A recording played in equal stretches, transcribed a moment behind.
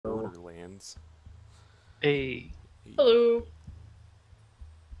Borderlands. Hey. Hello.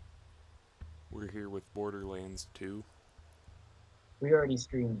 We're here with Borderlands 2. We already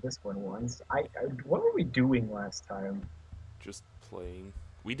streamed this one once. What were we doing last time? Just playing.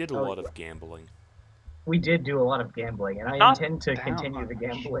 We did a lot of gambling. We did do a lot of gambling, and I Not intend to that continue the much.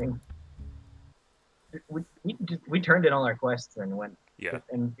 gambling. We turned in all our quests and went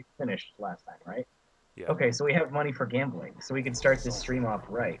and finished last time, right? Yeah. Okay, so we have money for gambling, so we can start this stream off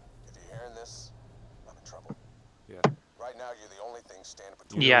right. If you're hearing this, I'm in trouble. Yeah. Right now, you're the only thing standing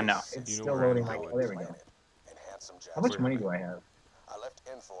between Yeah, no. It's You know still where loading. I'm Like, going. oh, there we go. And handsome How much Jasper. money do I have? I left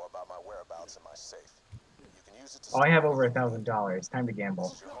info about my whereabouts in my safe. You can use it to Oh, I have over $1,000. $1,000. Time to gamble.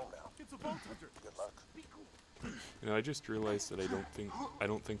 This is your home now. Good luck. You know, I just realized that I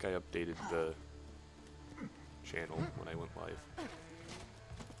don't think I updated the channel when I went live.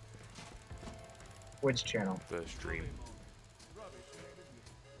 Which channel? The stream.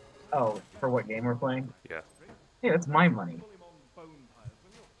 Oh, for what game we're playing? Yeah. Hey, that's my money.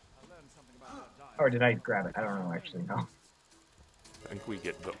 Or did I grab it? I don't know, actually, no. I think we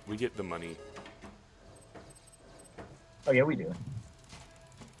get the money. Oh, yeah, we do.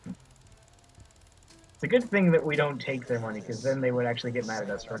 It's a good thing that we don't take their money, because then they would actually get mad at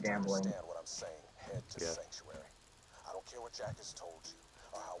us for gambling. Understand what I'm saying. Head to Yeah. Sanctuary. I don't care what Jack has told you,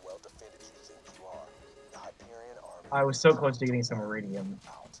 or how well defended you think you are. The Hyperion Army. I was so close to getting some iridium.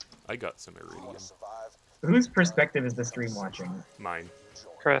 Out. I got some You wanna iridium. survive? Whose perspective is the stream watching? Mine.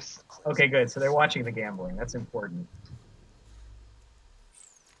 Join Chris. the crazy. Okay, good. So they're watching the gambling. That's important.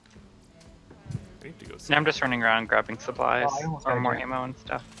 I need to go. Now I'm just running around grabbing supplies Oh, I almost or got more you. ammo and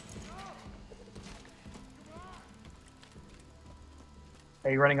stuff. Are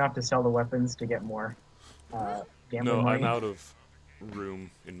you running off to sell the weapons to get more gambling No, money? I'm out of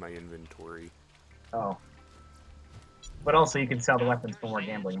room in my inventory. Oh. But also you can sell the weapons for more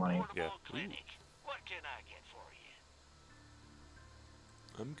gambling money. Yeah. Ooh, What can I get for you?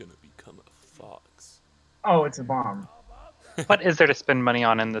 I'm gonna become a fox. Oh, it's a bomb. What is there to spend money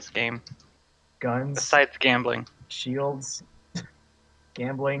on in this game Guns, besides gambling? shields,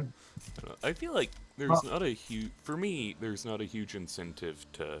 gambling. I don't know, I feel like there's not a huge... For me, there's not a huge incentive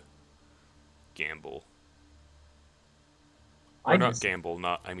to gamble. Or not gamble,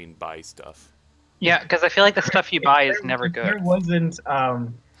 I mean buy stuff. Yeah, because I feel like the stuff you buy is never If there good. wasn't,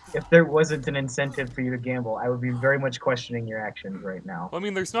 if there wasn't an incentive for you to gamble, I would be very much questioning your actions right now. Well, I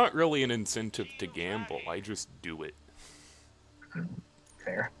mean, there's not really an incentive to gamble. I just do it.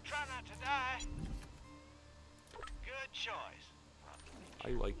 Fair. Try not to die. Good choice. I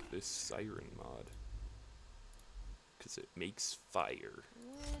like this siren mod. Because it makes fire.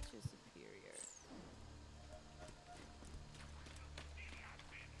 Which is superior?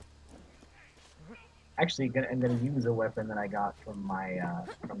 Actually, I'm gonna use a weapon that I got from my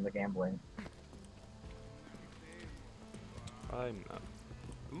from the gambling. I'm not...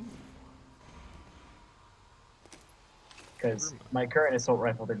 Ooh. Because my current assault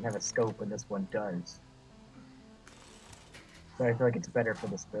rifle didn't have a scope, and this one does. So I feel like it's better for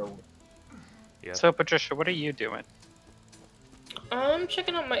this build. Yeah. So, Patricia, what are you doing? I'm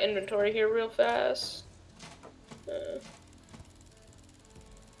checking out my inventory here real fast.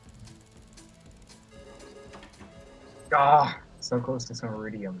 Ah, so close to some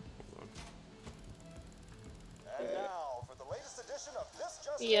iridium. And now for the latest edition of this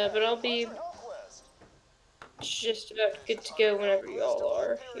Just Yeah, but I'll be Sponsored Help Quest. just about good to go whenever y'all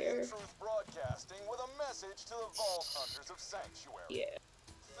are here. Truth Broadcasting with a message to the Vault Hunters of Sanctuary. Yeah,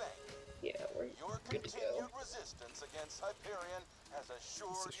 Thank yeah, we're your good to go. continued resistance against Hyperion has It's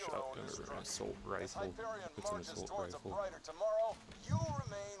assured a your own shotgun or an destruction. assault As rifle. Hyperion It's an marches assault towards rifle. a brighter tomorrow, you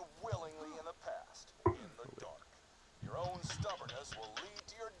remain willingly in the past, in the dark. Your own stubbornness will lead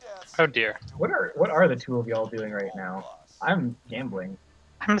to your deaths. Oh dear. What are the two of y'all doing right now? I'm gambling.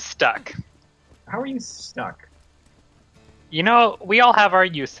 I'm stuck. How are you stuck? You know, we all have our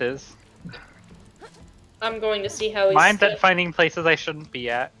uses. I'm going to see how he's Mine's stuck. at finding places I shouldn't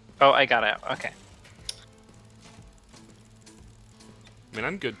be at. Oh, I got out. Okay. I mean,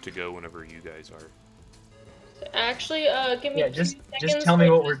 I'm good to go whenever you guys are. Actually, give me Yeah, 2 just seconds tell me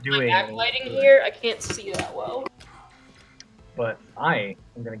to what we're adjust my doing. backlighting here. I can't see that well. But I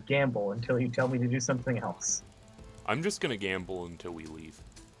am gonna gamble until you tell me to do something else. I'm just gonna gamble until we leave.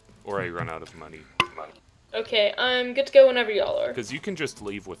 Or I run out of money. Okay, I'm good to go whenever y'all are. Because you can just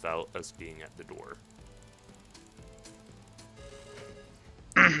leave without us being at the door.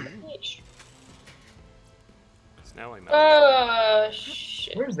 Yeesh. So now I'm out.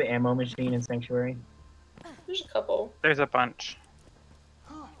 Shit. Where's the ammo machine in Sanctuary? There's a couple. There's a bunch.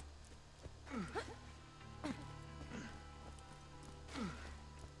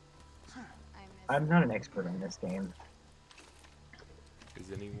 I'm not an expert in this game. Is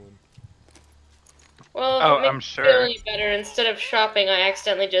anyone? Well, Oh, it makes I'm me sure. feel any better. Instead of shopping, I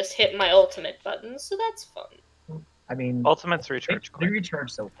accidentally just hit my ultimate button, so that's fun. I mean, Ultimates they, recharge they quick.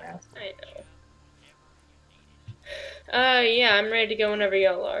 recharge so fast. I know. Yeah, I'm ready to go whenever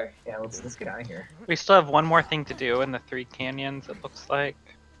y'all are. Yeah, let's get out of here. We still have one more thing to do in the 3 canyons, it looks like.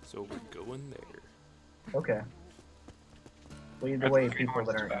 So we're going there. Okay. Lead the That's way, the people Green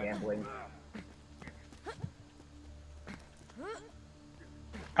that Horse aren't back. gambling.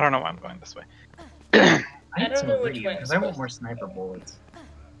 I don't know why I'm going this way. I I need don't some know which iridium way I'm because I want supposed more sniper bullets.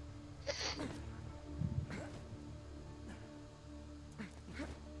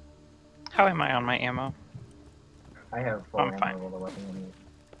 How am I on my ammo? I have full I'm ammo fine. of all the weapon I need.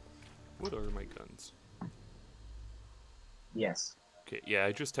 What are my guns? Yes. Okay, yeah,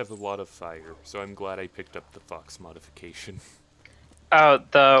 I just have a lot of fire, so I'm glad I picked up the Fox modification. Oh,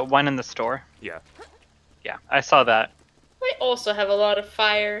 the one in the store? Yeah. Yeah, I saw that. I also have a lot of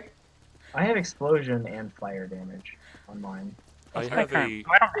fire. I have explosion and fire damage on mine. I What's my have current- a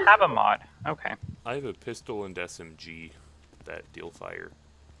Oh, I don't have a mod. Okay. I have a pistol and SMG that deal fire.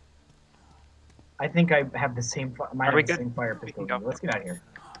 I think I have the same. Mine Are we have the good? same fire We pistol. can as you. go. Let's get out of here.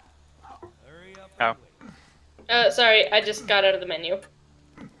 Oh. Sorry, I just got out of the menu.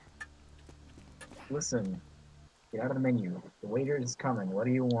 Listen, get out of the menu. The waiter is coming. What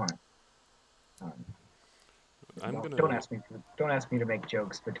do you want? Don't ask me. Don't ask me to make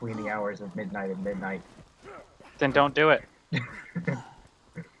jokes between the hours of midnight and midnight. Then don't do it.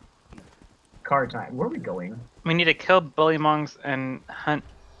 Car time. Where are we going? We need to kill bullymongs and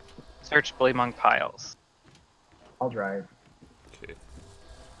search bullymong piles. I'll drive. Okay.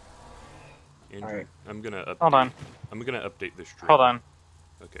 Andrew, Alright. I'm gonna update. Hold on. I'm gonna update the stream. Hold on.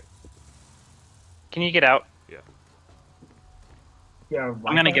 Okay. Can you get out? Yeah. Yeah.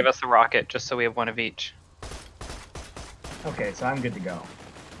 I'm gonna give us a rocket just so we have one of each. Okay, so I'm good to go.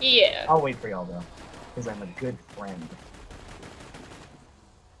 Yeah. I'll wait for y'all though, because I'm a good friend.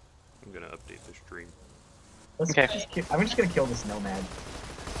 I'm gonna update the stream. Let's Okay. I'm just gonna kill this nomad.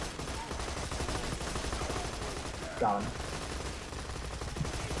 Got him.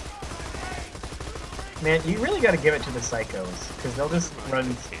 Man, you really gotta give it to the psychos, because they'll just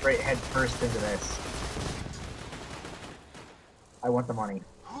run straight head first into this. I want the money.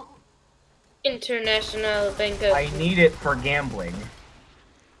 International Bank of... I need it for gambling.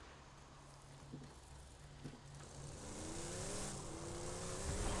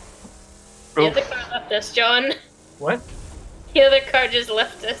 The other car left us, John. What? The other car just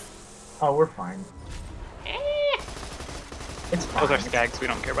left us. Oh, we're fine. Eh. It's fine. Those are skags, we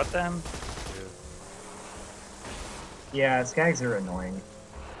don't care about them. Yeah, skags are annoying.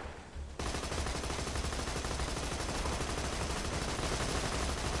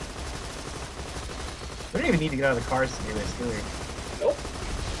 We don't even need to get out of the cars to do this, do we? Nope.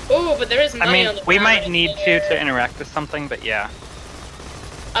 Oh, but there is money I mean, on the we ground might need to interact with something, but yeah.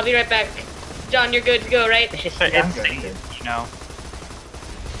 I'll be right back. John, you're good to go, right? It's just Yeah, I'm it's good, safe, you know.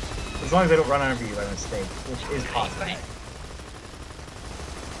 As long as I don't run over you by mistake, which is possible. Fine.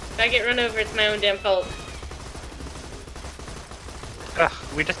 If I get run over, it's my own damn fault.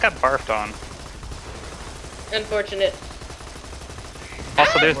 Ugh, we just got barfed on. Unfortunate.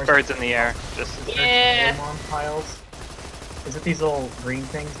 Also, there's Where's- birds in the air. Just Yeah. Long piles. Is it these little green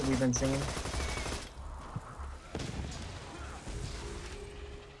things that we've been seeing?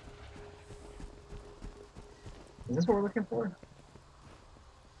 Is this what we're looking for?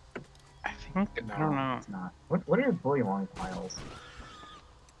 I think I don't know. It's not. What are bully long piles?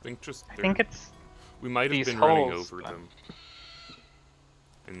 I think just I think it's we might have these been running holes, over but- them,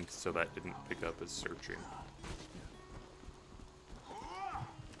 and so that didn't pick up as searching.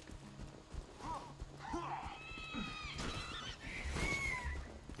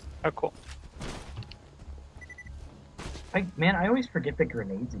 oh cool. Man, I always forget that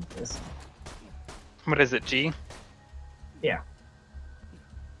grenades exist. What is it, G? Yeah.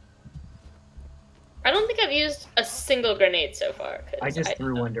 I don't think I've used a single grenade so far. 'Cause I just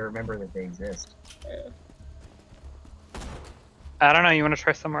threw one to remember that they exist. I don't know. You want to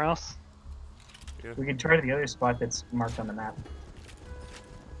try somewhere else? We can try to the other spot that's marked on the map.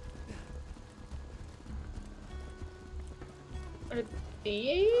 Are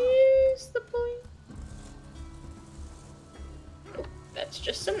these the point? Oh, that's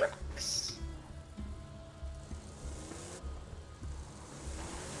just some rocks.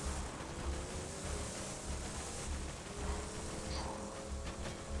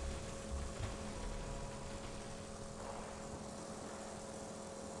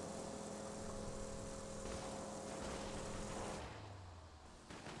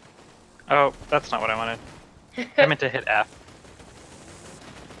 Oh, that's not what I wanted. I meant to hit F.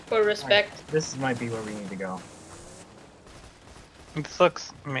 For respect. Alright, this might be where we need to go. This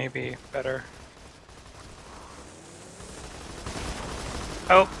looks maybe better.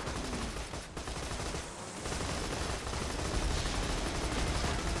 Oh.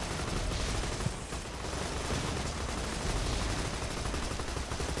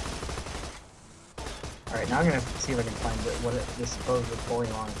 Alright, now I'm gonna see if I can find this supposed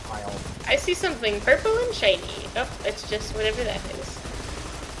bowling long pile. I see something purple and shiny. Oh, it's just whatever that is.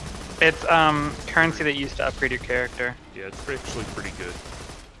 It's currency that you use to upgrade your character. Yeah, it's actually pretty good.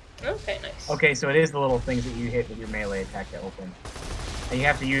 Okay, nice. Okay, so it is the little things that you hit with your melee attack to open. And you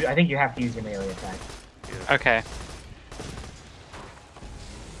have to use, I think you have to use your melee attack. Yeah. Okay.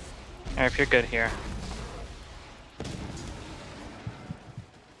 Alright, if you're good here.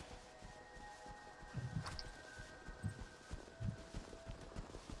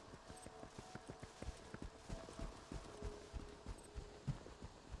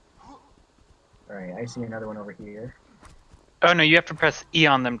 Alright, I see another one over here. Oh no, you have to press E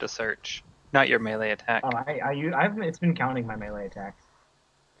on them to search, not your melee attack. Oh, it's been counting my melee attacks.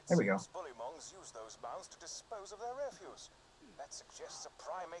 There we go. Bullymongs use those mounds to dispose of their refuse. That suggests a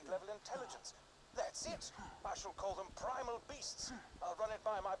primate level intelligence. That's it. I shall call them primal beasts. I'll run it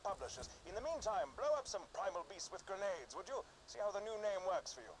by my publishers. In the meantime, blow up some primal beasts with grenades, would you? See how the new name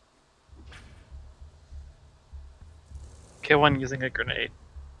works for you. Kill one using a grenade.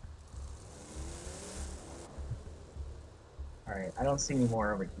 Alright, I don't see any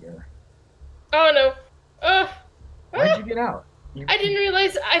more over here. Oh no. Why'd you get out? I didn't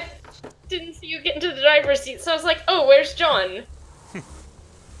realize I didn't see you get into the driver's seat, so I was like, oh, where's John?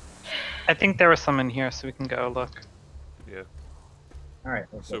 I think there was some in here, so we can go look. Yeah. Alright,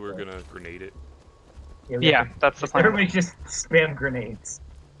 So we're gonna grenade it. Yeah, that's the plan. Everybody just spam grenades.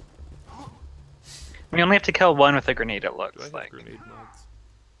 We only have to kill one with a grenade, it Do I looks have like. grenade mods?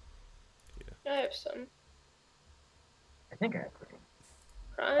 I have some. I think I have grenades.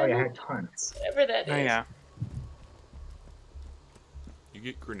 Prime, Oh yeah, I have tons. whatever that is. Oh yeah. You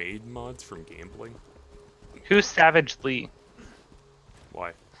get grenade mods from gambling? Who's Savage Lee?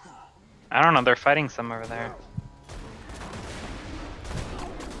 Why? I don't know, they're fighting some over there.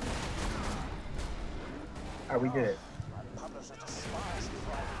 Alright, we did it. Publishers despise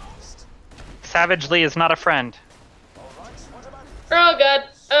primal beast. Savage Lee is not a friend. All right, what about Oh god.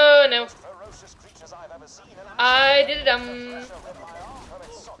 Oh no. ferocious creatures I've ever seen, and I did it. shall rip my arm from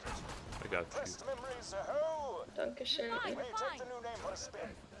its socket. I got you. Pressed memories, ho! Dankeschön. Hey, take the new name for a spin.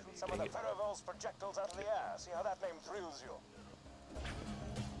 Shoot some of the Ferrovol's projectiles out of the air. See how that name thrills you.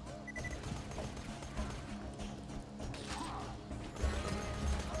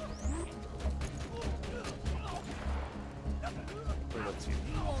 Or let's see.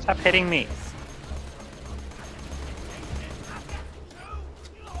 Stop hitting me.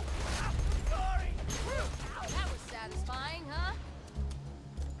 That was satisfying, huh?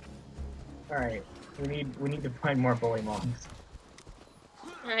 Alright, we need to find more bullymongs.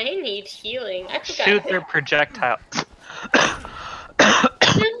 I need healing. I forgot. Shoot their projectiles.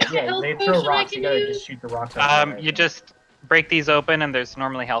 Yeah, they throw rocks, you gotta just shoot the rocks out. You just break these open and there's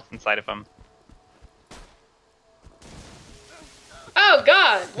normally health inside of them. Oh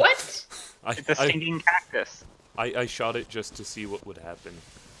god, what? It's a stinging cactus. I shot it just to see what would happen,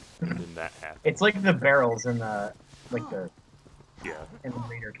 and then that happened. It's like the barrels in the Yeah, in the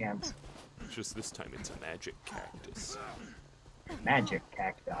raider camps. just this time it's a magic cactus. Magic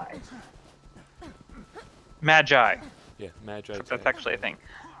cacti. Magi. Yeah, magi. That's actually a thing.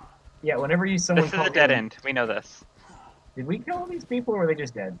 Yeah, whenever you someone This is a calls dead in- end. We know this. Did we kill all these people or were they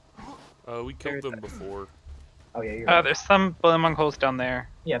just dead? We killed them before. Oh yeah, you're right. There's some bullymonk holes down there.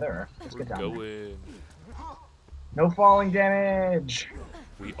 Yeah, there are. Let's We're get down there. going. No falling damage!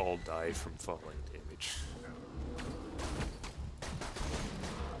 We all die from falling damage.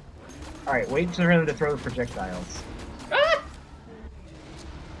 Alright, wait for them to throw the projectiles. Ah!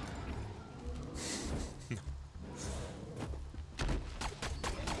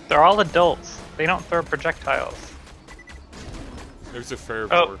 They're all adults. They don't throw projectiles. There's a fair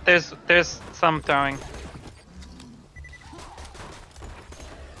Oh, there's some throwing.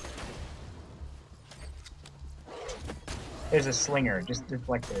 There's a slinger, just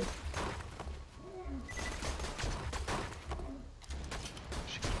deflect it.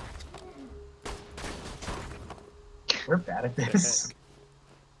 We're bad at this.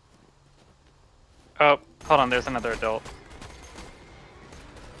 Oh, hold on, there's another adult.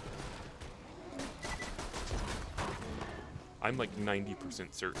 I'm like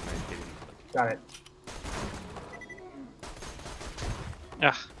 90% certain I hit him. Got it.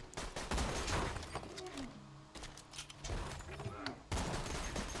 Ugh.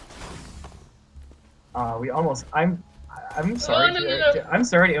 We almost. I'm sorry. no. I'm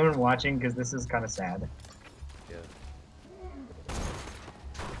sorry to anyone watching because this is kind of sad. Yeah.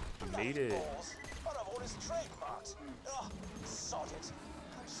 You made it. Balls. One of all is trademarked. Ugh, sod it.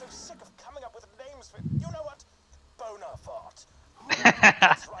 I'm so sick of coming up with names for. You know what? Bonafart.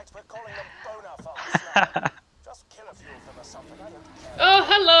 That's right, we're calling them Bonafarts now. Just kill a few of them or something, I don't care. Oh,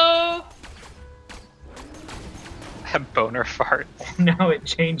 hello! Boner fart. Now it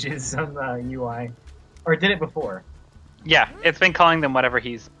changes on the UI, or did it before? Yeah, it's been calling them whatever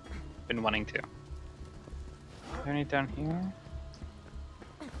he's been wanting to. Is there any down here?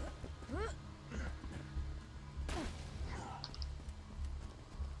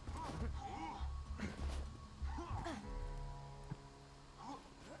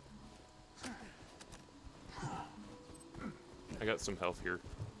 I got some health here.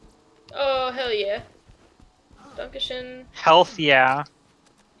 Oh, hell yeah. Dankeschön. Health, yeah.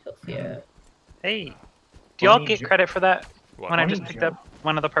 Health yeah. Hey, do y'all Only get ju- credit for that What? when I Only just picked ju- up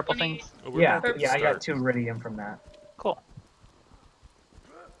one of the purple Only- things? Oh, we're Yeah, back at the yeah. I got start. 2 iridium from that. Cool.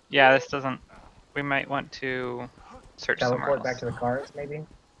 Yeah, this doesn't... We might want to search somewhere Teleport else. back to the cars, maybe.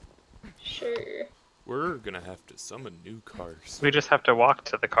 Sure. We're gonna have to summon new cars. We just have to walk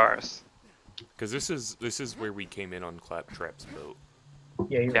to the cars. Because this is where we came in on Claptrap's boat.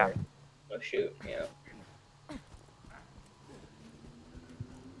 Yeah, you're Yeah. right. Oh, shoot, yeah.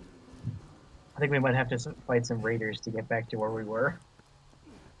 I think we might have to fight some raiders to get back to where we were.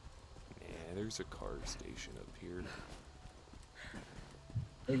 Yeah, there's a car station up here.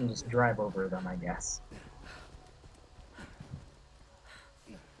 We can just drive over them, I guess.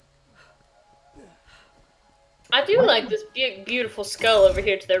 I do like this beautiful skull over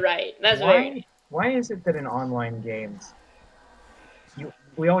here to the right. That's very... Why is it that in online games,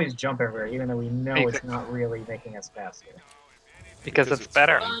 we always jump everywhere, even though we know it's not really making us faster? Because Because it's it's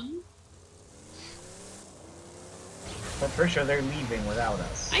better. fun. But for sure, they're leaving without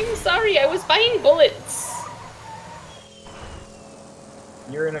us. I'm sorry, I was buying bullets.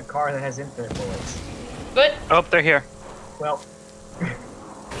 You're in a car that has infinite bullets. But Oh, they're here. Well,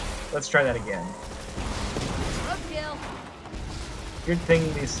 let's try that again. Roadkill. Good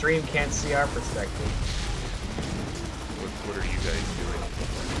thing the stream can't see our perspective. What are you guys doing?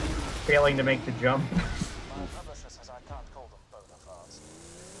 Failing to make the jump. My publisher says I can't call them Bonafarts.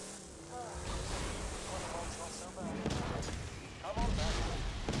 Bonafarts not so bad. Come on back.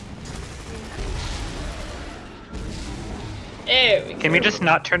 there we go. Can we just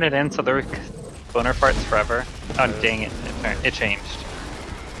not turn it in so they're boner farts forever? Oh, dang it. It changed.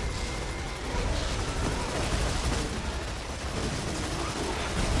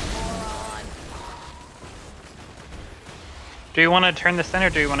 Do you want to turn this in, or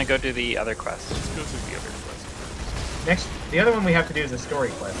do you want to go do the other quest? Let's go through the other quest. Next, the other one we have to do is a story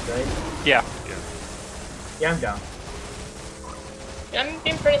quest, right? Yeah. Yeah. Yeah, I'm down. I'm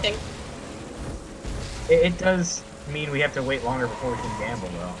game for anything. It does mean we have to wait longer before we can gamble,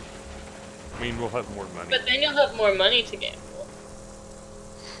 though. I mean, we'll have more money. But then you'll have more money to gamble.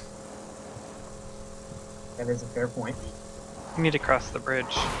 That is a fair point. You need to cross the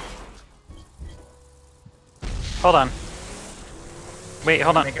bridge. Hold on. Wait,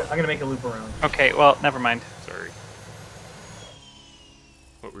 hold on. I'm gonna make a loop around. Okay, well, never mind. Sorry.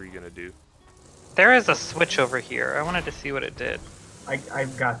 What were you gonna do? There is a switch over here. I wanted to see what it did.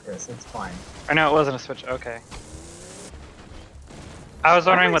 I've got this. It's fine. Or no, it wasn't a switch. Okay. I was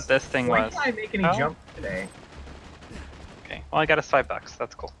wondering what this thing Why was. can't I make any Oh. jump today? Okay, well, I got us $5.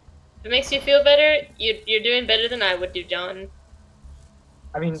 That's cool. If it makes you feel better, you're doing better than I would do, John.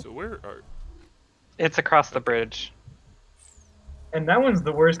 I mean, So where are? It's across the bridge. and that one's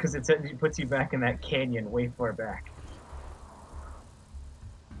the worst because it puts you back in that canyon way far back.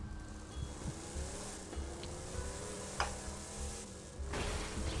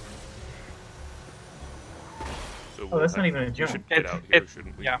 So Oh, that's not have- even a We jump. should get It's- out here, it's-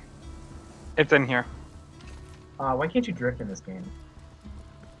 shouldn't we? yeah. It's in here. Why can't you drift in this game?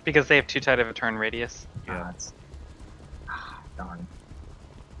 Because they have too tight of a turn radius. Yeah. It's... darn.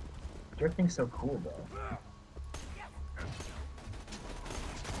 Drifting's so cool, though.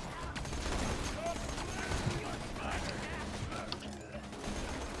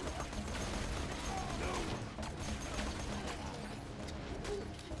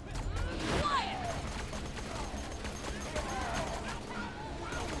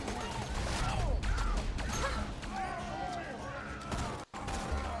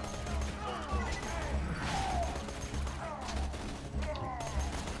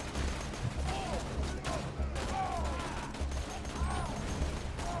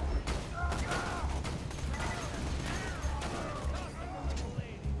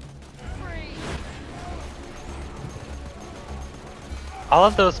 All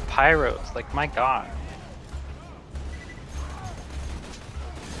of those pyros, like my god.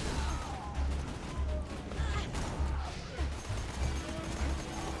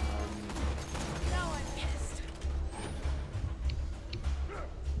 Now I'm pissed.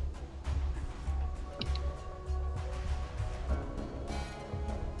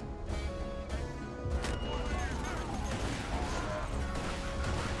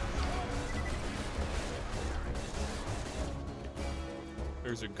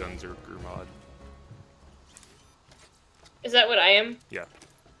 There's a Gunzerker mod. Is that what I am? Yeah.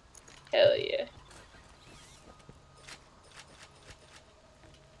 Hell yeah.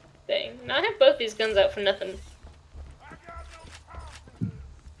 Dang. Now I have both these guns out for nothing.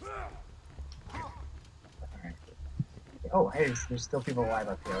 Alright. Oh, hey, there's still people alive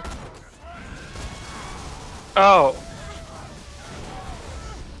up here. Oh!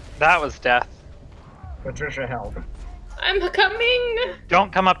 That was death. Patricia held. I'm coming!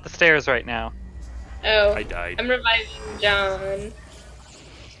 Don't come up the stairs right now. Oh. I died. I'm reviving John.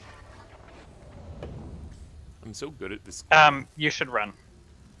 I'm so good at this game. You should run.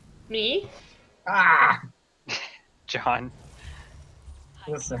 Me? Ah! John.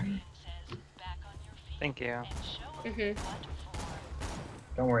 Listen, Thank you. Mm-hmm.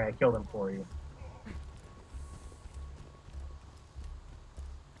 don't worry, I killed him for you.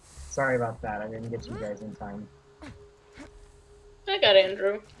 Sorry about that, I didn't get you guys in time. I got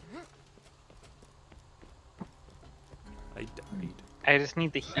Andrew. I died. I just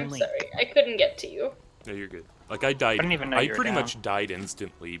need the I'm healing. sorry. I couldn't get to you. No, you're good. Like I died. I didn't even know you were pretty down. much died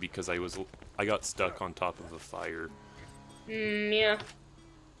instantly because I got stuck on top of a fire. Yeah.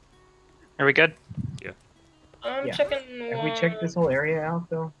 Are we good? Yeah. I'm Yeah. checking. Have we checked this whole area out,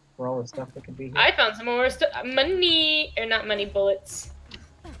 though? For all the stuff that could be here? I found some more money, or not money, bullets.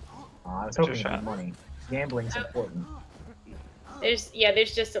 I was hoping Just for shot. money. Gambling's Oh. important. There's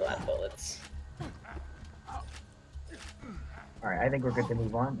just a lot of bullets. Alright, I think we're good to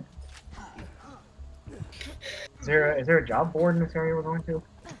move on. Is there a job board in this area we're going to?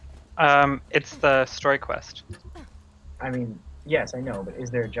 It's the story quest. I mean, yes, I know, but is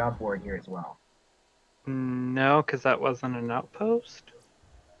there a job board here as well? No, because that wasn't an outpost.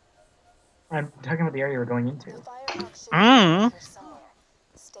 I'm talking about the area we're going into. Mm.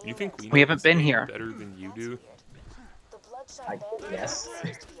 You think We haven't been understand here. better than you do? Yes.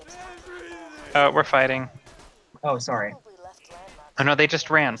 We're fighting. Oh, sorry. Oh no, they just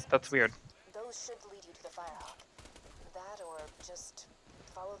ran. That's weird. Those should lead you to the Firehawk. That or just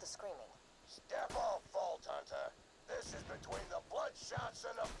follow the screaming. Step off, Vault Hunter. This is between the Bloodshots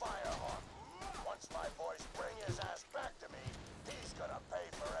and the Firehawk. Once my boys bring his ass back to me, he's gonna pay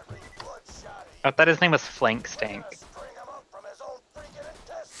for every bloodshot he... I thought his name was Flank Stank. We're gonna string him up from his own freaking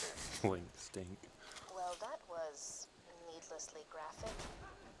intestines. Flank stink. Well, that was needlessly graphic.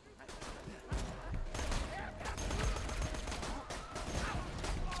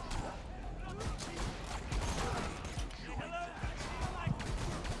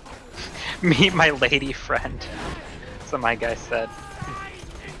 Meet my lady friend. So my guy said.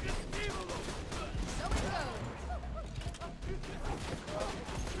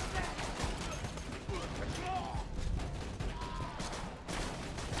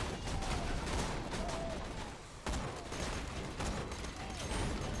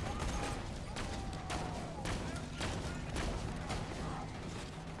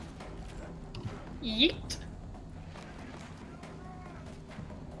 Yeet.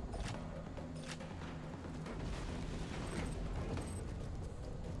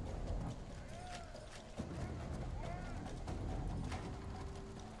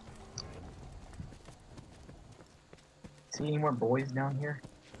 See any more boys down here?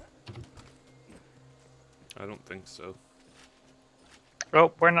 I don't think so.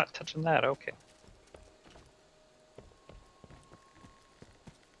 Oh, we're not touching that. Okay.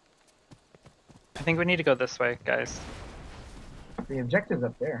 I think we need to go this way, guys. The objective's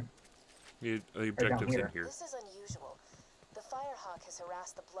up there. The objective's in here. here. This is unusual. The Firehawk has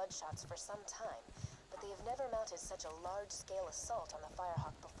harassed the Bloodshots for some time, but they have never mounted such a large-scale assault on the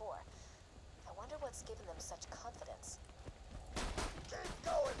Firehawk before. I wonder what's given them such confidence. Keep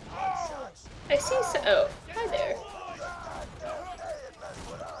going, Bloodshots. I see so. Oh, hi there. Goddamn day it messed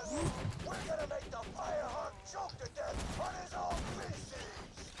with us. We're gonna make the Firehawk choke to death on his own feces.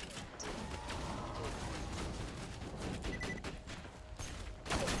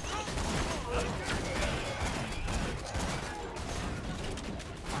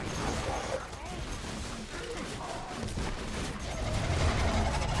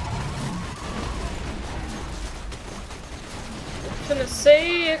 Gonna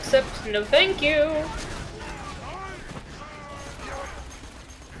say except no thank you.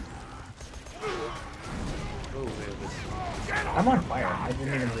 fire. I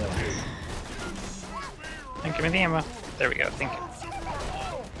didn't even realize. And give me the ammo. There we go. Thank you.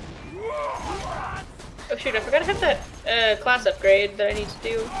 Oh shoot, I forgot I have that class upgrade that I need to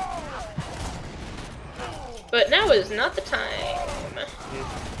do. But now is not the time.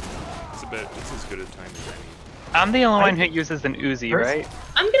 It's as good a time as any. I'm the only one who uses an Uzi, right?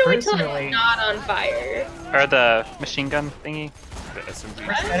 I'm gonna wait till Personally- I'm not on fire. Or the machine gun thingy. The SMG.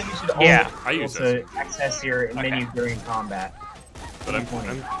 I think you should Yeah. only I be use able to SMG. access your menu during combat. But I'm good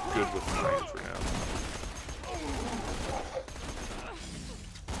with mine for now.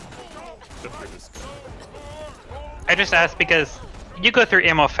 Except for this guy. I just asked because you go through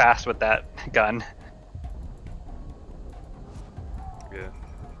ammo fast with that gun. Yeah.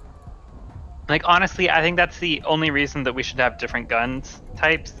 Like, honestly, I think that's the only reason that we should have different guns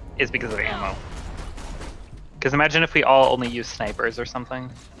types is because of ammo. Because imagine if we all only use snipers or something.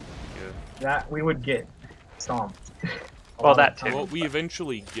 Yeah. That we would get stomped. A Well, lot that of too. times. Well, we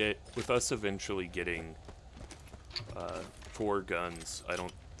eventually get, with us eventually getting 4 guns, I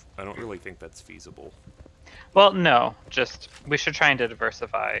don't really think that's feasible. Well, no, just we should try and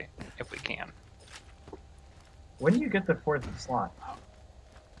diversify if we can. When do you get the 4th slot?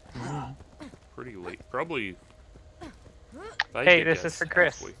 Pretty late. Probably. if I Hey, had to this is guess, for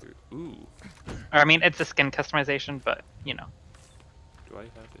Chris. halfway through. Ooh. Or, I mean, it's a skin customization, but, you know. Do I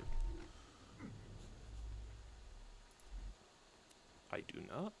have it? I do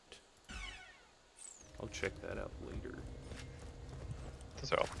not. I'll check that out later.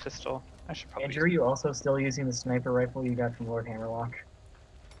 Those are all pistol. I should probably... Andrew, are you also still using the sniper rifle you got from Lord Hammerlock?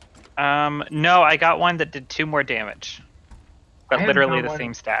 No, I got one that did 2 more damage. I But haven't literally found the one-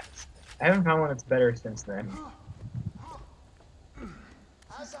 same stats. I haven't found one that's better since then.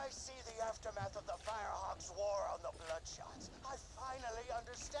 As I see the aftermath of the Firehawk's war on the Bloodshots, I finally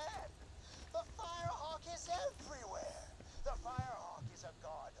understand. The Firehawk is everywhere. The Firehawk is a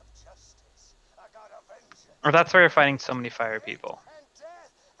god of justice, a god of vengeance. Or that's why you're fighting so many fire people. And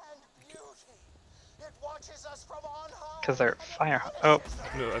death and beauty. It watches us from on high. Because they're and it fire... Oh, punishes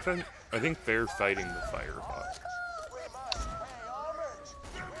us. No, I think they're fighting the Firehawk. We must pay homage.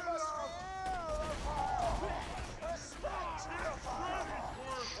 We must fear the Firehawk. Respect the Firehawk.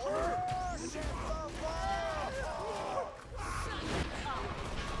 Worship the Firehawk.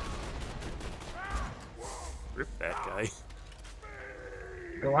 Rip that guy.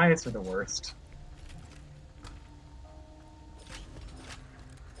 Goliaths are the worst.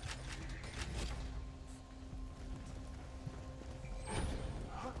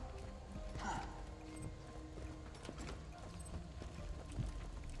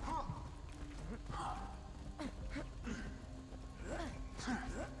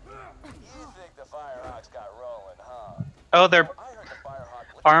 You think the Firehawks got rolling, huh? oh, their I heard the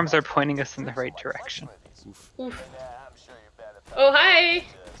Firehawk licked arms are the pointing us in the right like direction. lunch Oof. ladies. Yeah, I'm sure you better Oh, hi!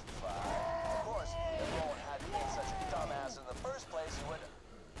 just fine. Of course, if Rowan hadn't been such a dumbass in the first place, he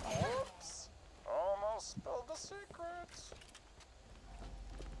would. Whoops! Almost spilled the secrets.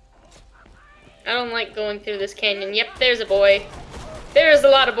 I don't like going through this canyon. Yep, there's a boy. There's a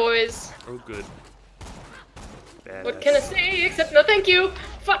lot of boys. Oh, good. Badass. What can I say except no thank you?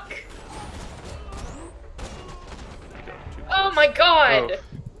 Fuck! I got 2. Oh my god!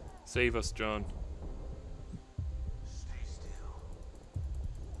 Oh. Save us, John. Stay still.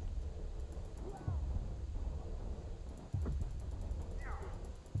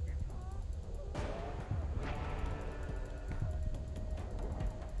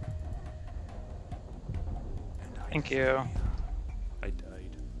 Thank you. I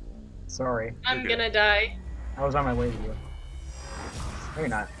died. Sorry. I'm Okay. gonna die. I was on my way to you. Maybe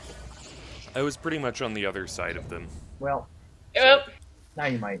not. I was pretty much on the other side of them. Well, Yep. now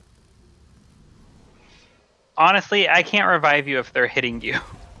you might. Honestly, I can't revive you if they're hitting you.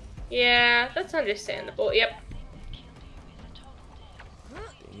 Yeah, that's understandable. Yep.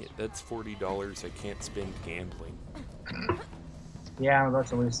 Dang it, that's $40 I can't spend gambling. Yeah, I'm about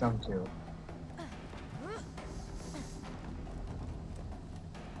to lose some too.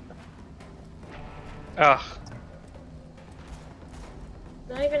 Ugh.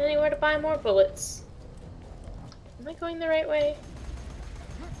 Not even anywhere to buy more bullets. Am I going the right way?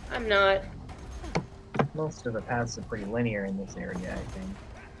 I'm not. Most of the paths are pretty linear in this area, I think.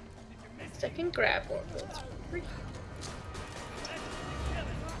 I can grab more bullets.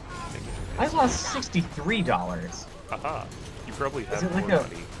 I lost $63. Haha. You probably Is have it like more a-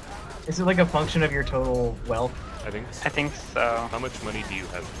 money. Is it like a function of your total wealth? I think so. I think so. How much money do you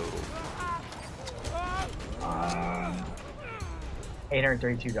have total?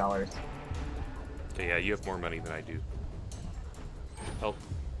 $832. Okay, yeah, you have more money than I do. Help.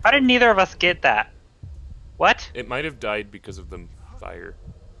 How did neither of us get that? What? It might have died because of the fire.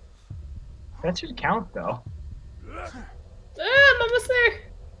 That should count though. Ah, I'm almost there.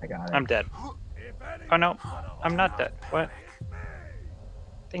 I got it. I'm dead. Oh no, I'm not dead. What?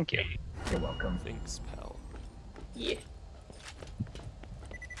 Thank you. You're welcome. Thanks, pal. Yeah.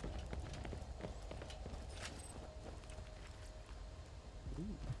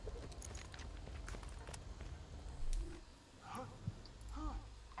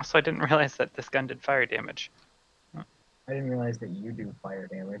 Also, I didn't realize that this gun did fire damage. I didn't realize that you do fire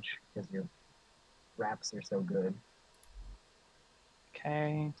damage because your wraps are so good.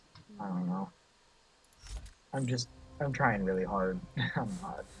 Okay. I don't know. I'm trying really hard. I'm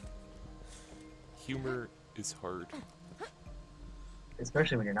not. Humor is hard.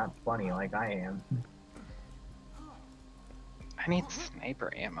 Especially when you're not funny like I am. I need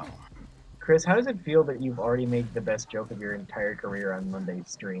sniper ammo. Chris, how does it feel that you've already made the best joke of your entire career on Monday's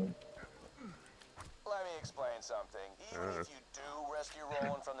stream? Let me explain something. Even if you do rescue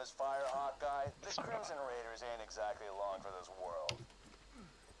Roland from this Firehawk guy, the Crimson Raiders ain't exactly along for this world.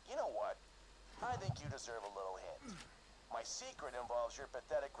 You know what? I think you deserve a little hint. My secret involves your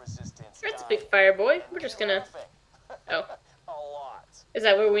pathetic resistance. That's a big fire boy. We're just gonna. Oh. A lot. Is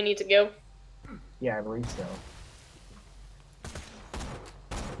that where we need to go? Yeah, I believe so.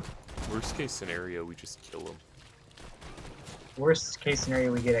 Worst case scenario, we just kill him. Worst case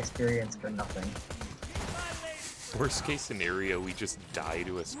scenario, we get experience for nothing. Worst case scenario, we just die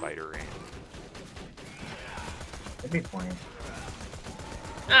to a spider ant. That'd be funny.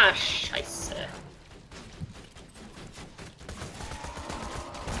 Ah, scheisse.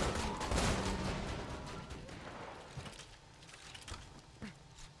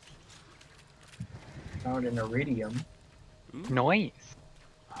 Found an iridium. Noise.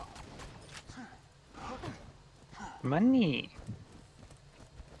 Money.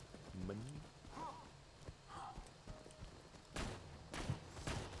 Money.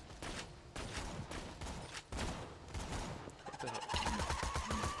 What the heck?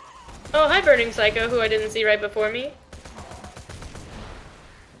 Oh, hi, Burning Psycho, who I didn't see right before me.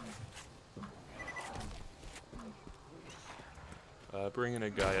 Bringing a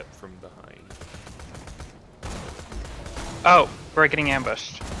guy up from behind. Oh, we're getting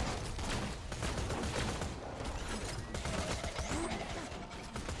ambushed.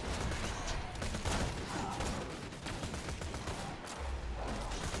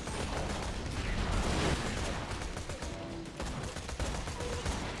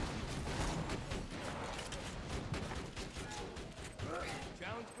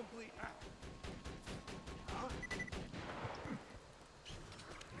 Challenge complete.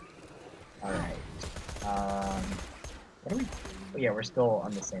 Alright. What are we? Oh, yeah, we're still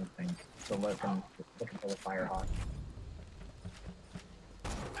on the same thing. Still looking for the Firehawk.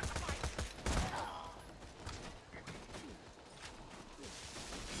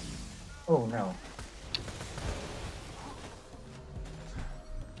 Oh no.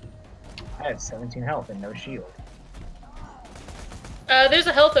 I have 17 health and no shield. There's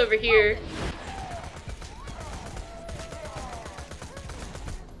a health over here.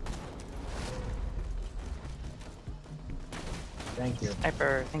 Thank you.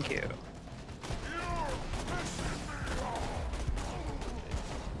 Sniper, thank you.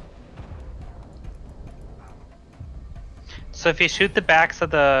 So if you shoot the backs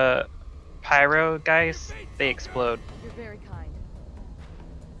of the pyro guys, they explode. You're very kind.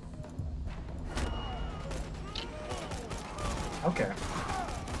 Okay.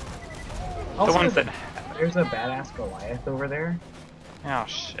 The Also, ones that... there's a badass Goliath over there. Oh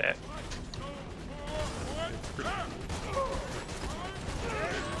shit. It's pretty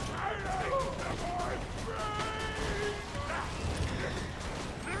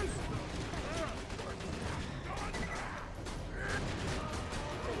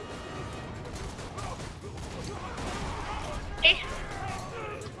Eh.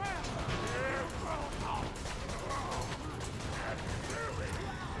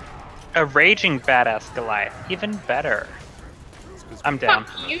 A raging badass Goliath, even better. it's 'cause I'm down.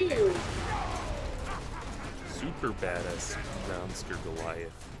 Fuck you. super badass monster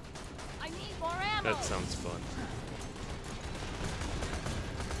Goliath. I need more ammo. That sounds fun.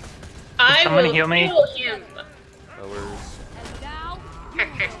 I someone will heal me? heal him. Colors. And now,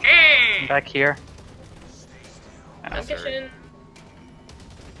 Back here. Ah, I'm sorry. kitchen.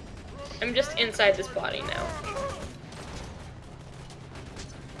 I'm just inside this body now.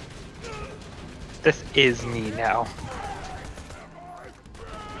 This is me now.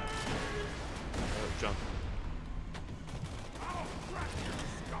 Jump.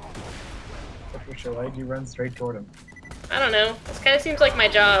 Why did you run straight toward him? I don't know. This kind of seems like my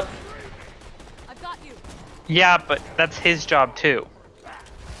job. I've got you. Yeah, but that's his job too.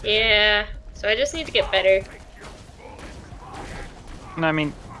 Yeah, so I just need to get better. No, I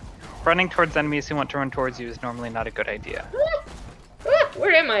mean, running towards enemies who want to run towards you is normally not a good idea. Ah! Ah,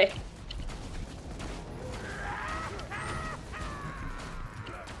 where am I?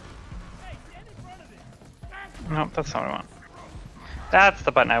 Nope, that's not what I want. That's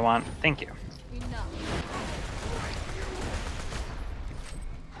the button I want. Thank you. Enough.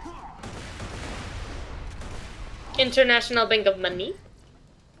 International Bank of Money.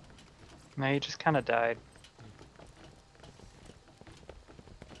 No, you just kind of died.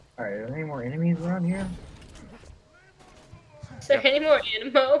 Alright, are there any more enemies around here? Is there any more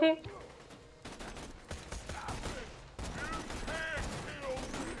ammo?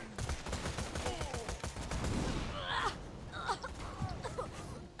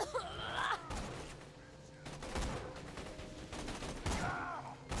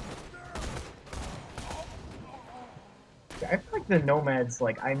 I feel like the nomads,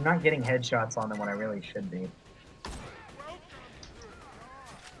 like, I'm not getting headshots on them when I really should be.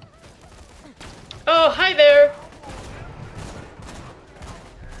 Oh, hi there.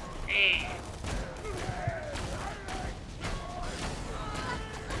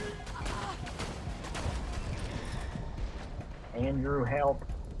 Andrew, help.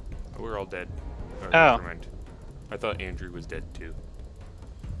 We're all dead. Oh. Never mind. I thought Andrew was dead too.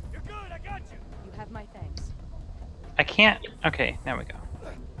 You're good, I got you. You have my thanks. I can't. Okay, there we go.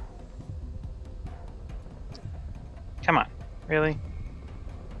 Come on. Really?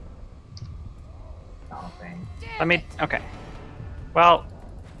 Oh, dang. Let me. Okay. Well,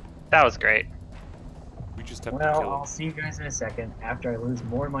 that was great. We just have to Well, kill I'll him. see you guys in a second after I lose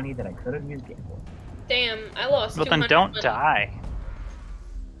more money than I could have used gambling. Damn, I lost Well, then 200 don't money. die.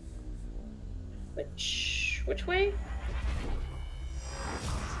 Which way?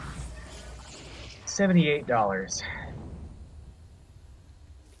 $78.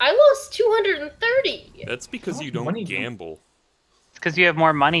 I lost 230. That's because How you much don't money do- gamble. It's because you have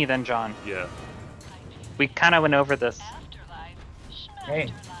more money than John. Yeah. We kind of went over this.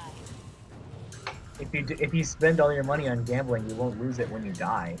 Hey. If you spend all your money on gambling, you won't lose it when you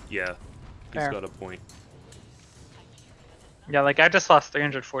die. Yeah. He's Fair. got a point. Yeah, like I just lost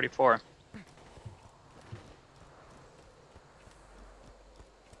 344.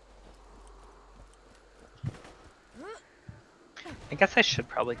 I guess I should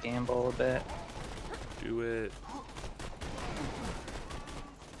probably gamble a bit. Do it.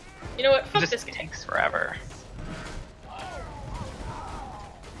 You know what? It Fuck just this game. takes forever.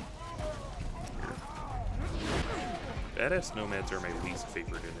 Badass nomads are my least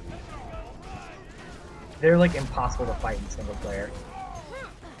favorite enemy. They're like impossible to fight in single player.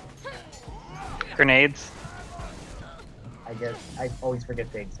 Grenades. I guess I always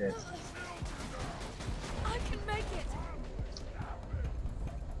forget they exist. I can make it.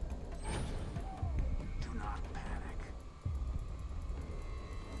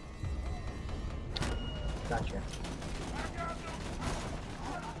 Gotcha.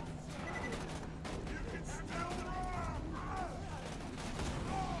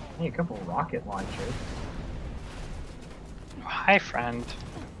 Hey, a couple rocket launchers. Hi, friend.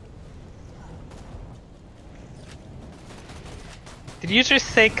 Did you just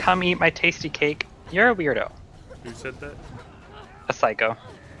say, come eat my tasty cake? You're a weirdo. Who said that? A psycho.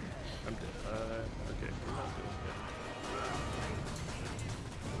 I'm dead. Okay. We're not doing that.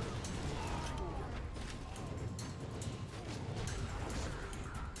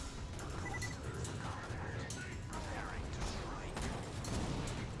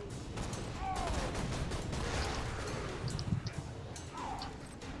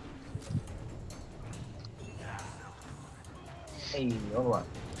 Hey, roll up.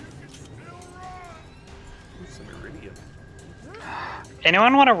 Ooh, some iridium.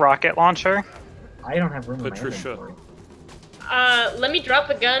 Anyone want a rocket launcher? I don't have room in my Patricia. inventory. Let me drop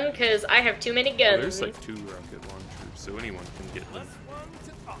a gun because I have too many Oh, guns. there's like 2 rocket launchers, so anyone can get them. Plus one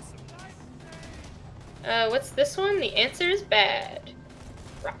to awesome. What's this one? The answer is bad.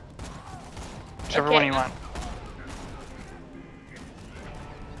 Whichever Okay. one you want.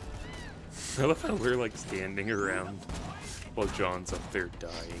 I love how we're like standing around while John's up there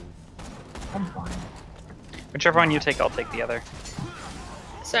dying. I'm fine. Whichever one you take, I'll take the other.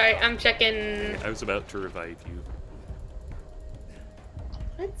 Sorry, I'm checking. I was about to revive you.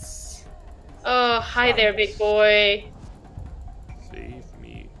 Let's. Oh, hi there, big boy. Save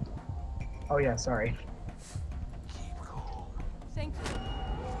me. Oh yeah, sorry. Thank you.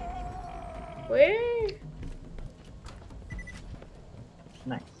 Where?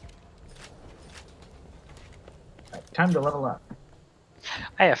 Nice. Right, time to level up.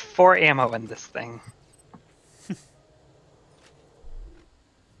 I have 4 ammo in this thing.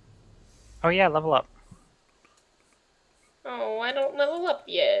 Oh yeah, level up. Oh, I don't level up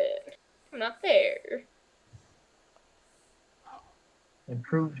yet. I'm not there.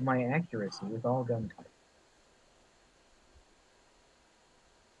 Improved my accuracy with all gun types.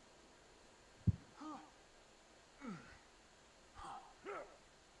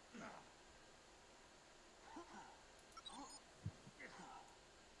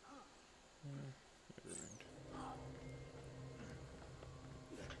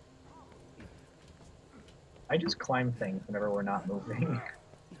 I just climb things whenever we're not moving.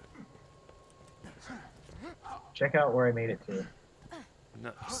 Check out where I made it to.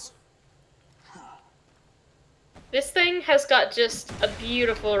 Nice. This thing has got just a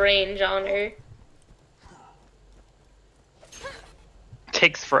beautiful range on her.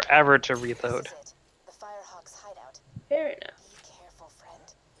 Takes forever to reload. This is it. The Firehawk's hideout. Fair enough. Be careful,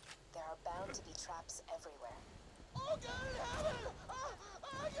 friend. There are bound to be traps everywhere. Oh, God in heaven!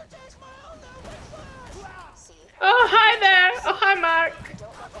 You taste my own now, See? Oh, hi there! Oh, hi, Mark!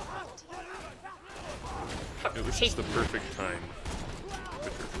 Don't let that happen to you. It was just the perfect time.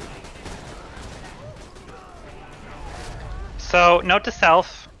 So, note to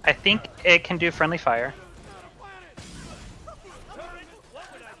self, I think it can do friendly fire.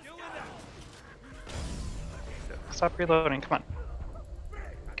 Stop reloading, come on.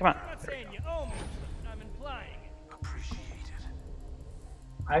 Come on. I'm not saying you owe me. I'm implying it.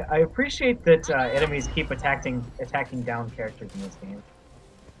 I appreciate that enemies keep attacking down characters in this game.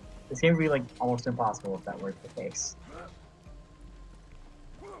 This game would be like almost impossible if that were the case.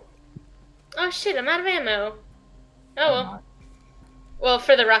 Oh shit, I'm out of ammo. Oh I'm well. not. Well,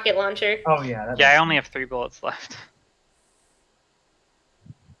 for the rocket launcher. Oh yeah. That Yeah, I makes only have 3 bullets left.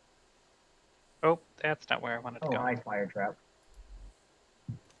 Oh, that's not where I wanted to Oh, go. hi, fire trap.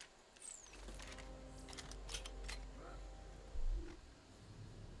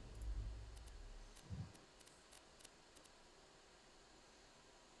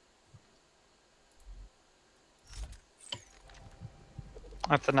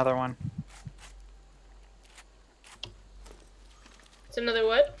 That's another one. It's another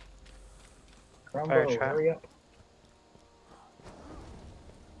what? Fire Crumbo, trap. hurry up.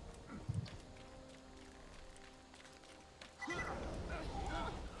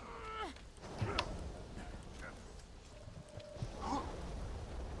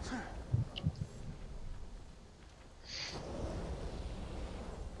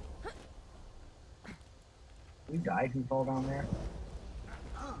 You die if you fall down there?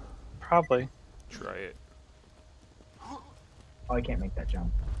 Probably. Try it. Oh, I can't make that jump.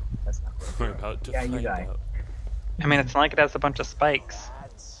 That's not good. We're about to Yeah, you find die. out. I mean, it's not like it has a bunch of spikes.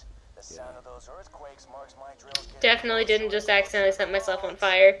 Lads, the sound of those earthquakes marks my drills getting Definitely closer didn't just and accidentally closer. set myself on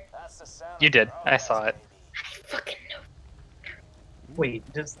fire. That's the sound You of did. the I saw it. Borderlands, I fucking know. Wait,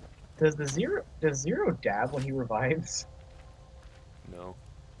 does Zero dab when he revives? No.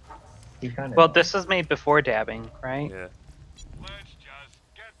 He kind of. Well, this was made before dabbing, right? Yeah.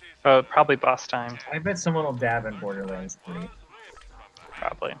 Oh, probably boss time. I bet someone will dab in Borderlands 3.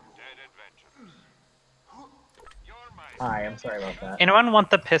 Probably. Hi, I'm sorry about that. Anyone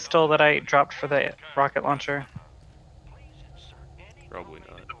want the pistol that I dropped for the rocket launcher? Probably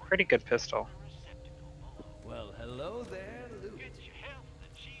not. Pretty good pistol. Well, hello there, Luke.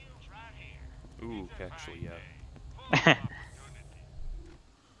 Ooh, actually, yeah.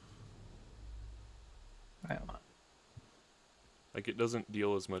 Like, it doesn't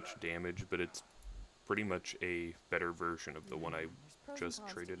deal as much damage, but it's pretty much a better version of the one I just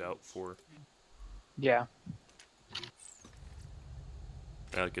traded out for. Yeah.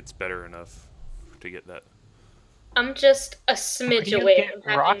 Like, it's better enough to get that. I'm just a Where do smidge you away get from having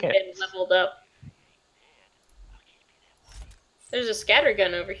been rockets? leveled up. There's a scatter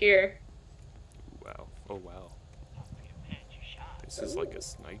gun over here. Wow. Oh, wow. This is like a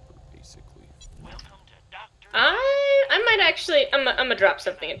sniper, basically. I might actually, I'm gonna drop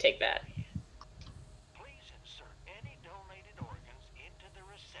something and take that.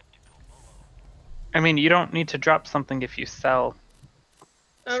 I mean, you don't need to drop something if you sell.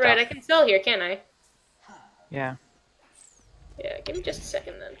 Alright, I can sell here, can I? Yeah. Yeah, give me just a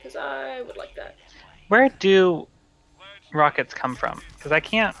second then, because I would like that. Where do rockets come from? Because I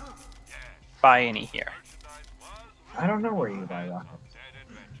can't buy any here. I don't know where you buy rockets.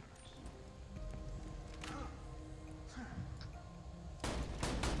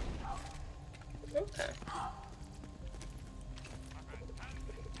 Okay.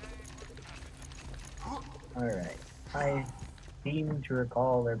 Alright. I seem to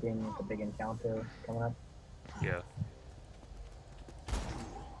recall there being a big encounter coming up. Yeah.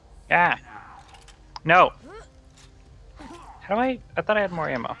 Yeah. No. How do I thought I had more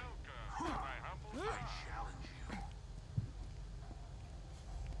ammo.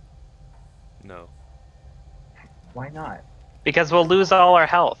 No. Why not? Because we'll lose all our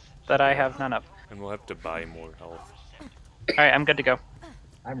health that I have none of. And we'll have to buy more health. Alright, I'm good to go.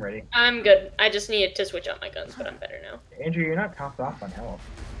 I'm ready. I'm good. I just needed to switch out my guns, but I'm better now. Andrew, you're not topped off on health.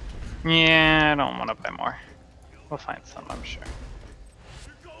 Yeah, I don't want to buy more. We'll find some, I'm sure.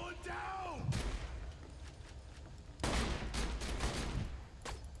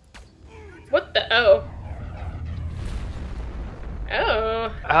 What the? Oh.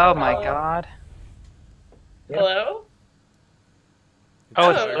 Oh. Oh my god. Yep. Hello? Oh,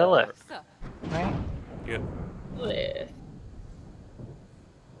 it's Oh. Lilith. Sup? Right? Yeah. Lilith.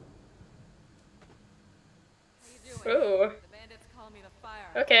 How you doing? Ooh. The bandits call me the Fire.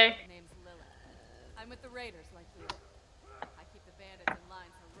 Okay. My name's Lilith. I'm with the Raiders, like you. I keep the bandits in line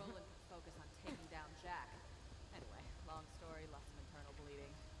so Roland can focus on taking down Jack. Anyway, long story, lots of internal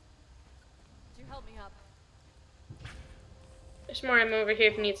bleeding. Could you help me up? There's more ammo over here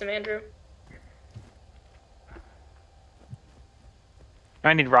if you need some, Andrew.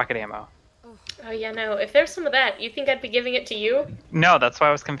 I need rocket ammo. Oh yeah, no. If there's some of that, you think I'd be giving it to you? No, that's why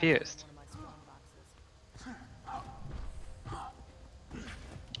I was confused. One of my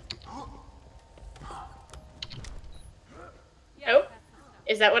strong boxes. Oh?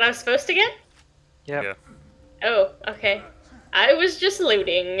 Is that what I was supposed to get? Yep. Yeah. Oh, okay. I was just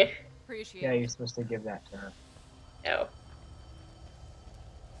looting. Appreciate Yeah, it. you're supposed to give that to her. Oh.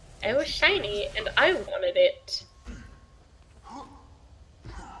 It was shiny, and I wanted it.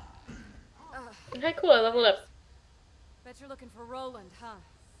 Okay, cool, I leveled up. Bet you're looking for Roland, huh?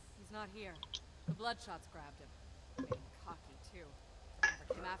 He's not here. The Bloodshots grabbed him. Made him cocky, too.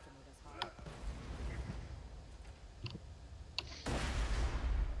 Never came after me this hard.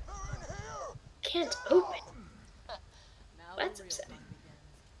 Can't open. Now That's the real upsetting. fun begins.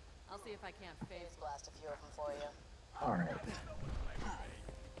 I'll see if I can't phase Blast a few of them for you. Alright.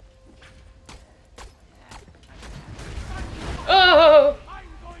 Oh!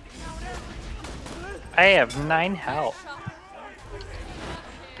 I have 9 health.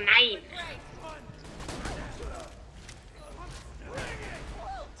 9.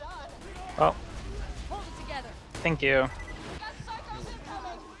 Oh, Hold it together. thank you.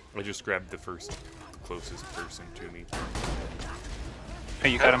 I just grabbed the closest person to me. Oh,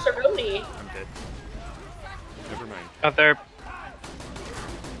 you got him. Cerrone. I'm dead. Never mind. Oh, they're...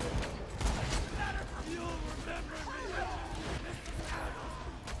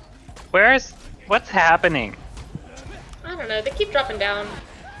 Where's... What's happening? I don't know, they keep dropping down.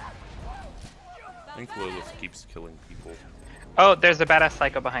 I think Lilith keeps killing people. Oh, there's a badass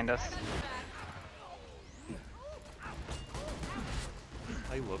psycho behind us.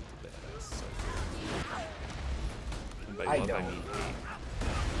 I love the badass. And by I love, I don't. mean hate.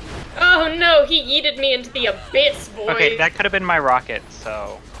 Oh no, he yeeted me into the abyss, boy. Okay, that could have been my rocket,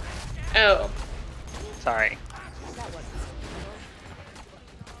 so... Oh. Sorry.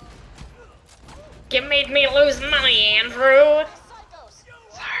 You made me lose money, Andrew.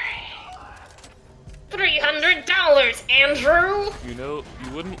 Sorry. $300, Andrew. You know,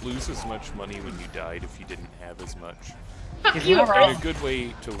 you wouldn't lose as much money when you died if you didn't have as much. Fuck He's you, not Chris. wrong. And a good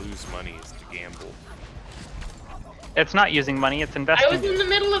way to lose money is to gamble. It's not using money, it's I investing. was in the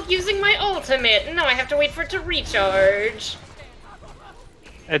middle of using my ultimate, and now I have to wait for it to recharge.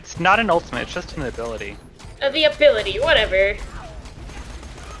 It's not an ultimate, it's just an ability. The ability, whatever.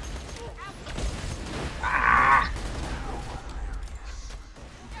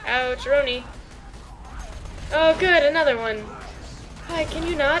 Ouch, Roni. Oh, good, another one. Hi, can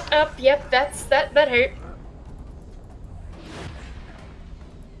you not? Up, yep, that hurt.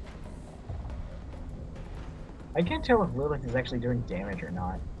 I can't tell if Lilith is actually doing damage or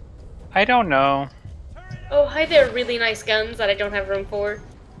not. I don't know. Oh, hi there, really nice guns that I don't have room for.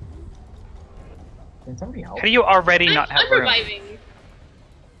 Can somebody help? How do you already not have I'm room? reviving.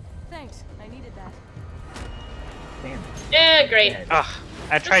 Thanks. I needed that. Damn. Yeah, great. Dead. Ugh.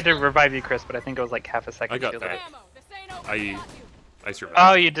 I tried to revive you, Chris, but I think it was like half a second. I got too that. late. Ammo. This ain't over. I got you. survived.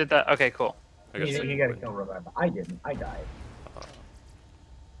 Oh, you did that? Okay, cool. I got You second gotta wind. kill Revive. I didn't. I died.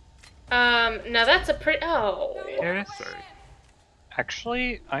 Now that's a pretty. Oh. Here's... Sorry.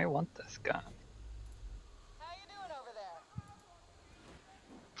 Actually, I want this gun. How you doing over there?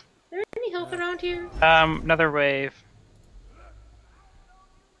 Is there any health around here? Another wave.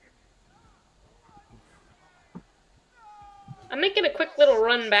 I'm making a quick little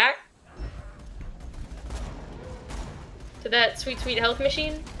run back to that sweet, sweet health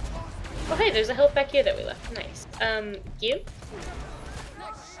machine. Oh, hey, there's a health back here that we left. Nice. You?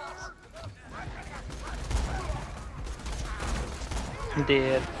 I'm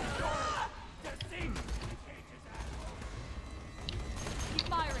dead. Keep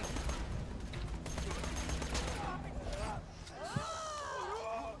firing.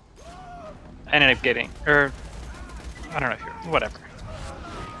 I ended up getting, or I don't know if you're, whatever.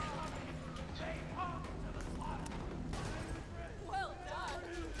 Well done.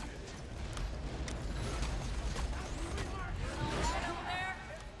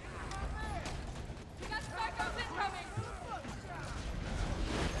 We got psychos incoming.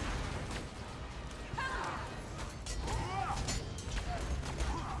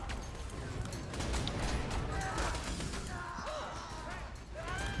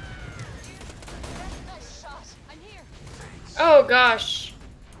 Nice shot. I'm here. Oh gosh.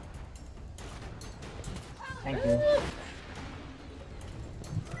 Thank you.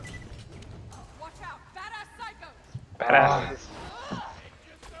 Watch out. Badass psychos. Badass.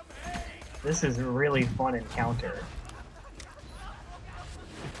 This is a really fun encounter.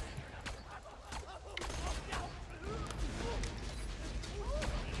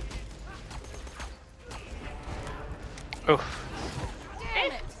 Oof.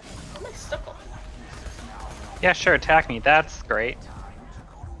 Damn it. I'm stuck. Yeah, sure, attack me. That's great.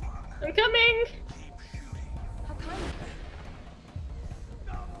 I'm coming. How come?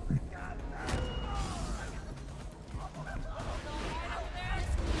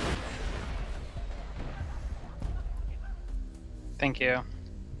 Thank you.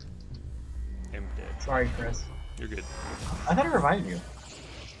 I'm dead. Sorry, Chris. You're good. I thought I revived you.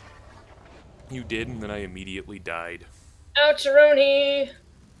 You did, and then I immediately died. Oucharoni. Against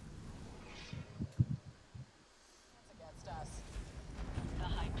us. The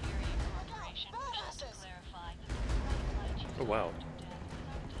Hyperion Corporation wishes to clarify that Oh wow,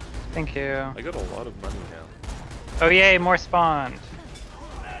 Thank you. I got a lot of money now. Oh yay, more spawned.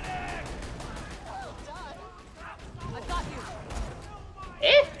 I've got you.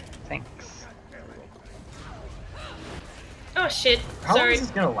 Eh? Thanks. Oh shit. How long Sorry. is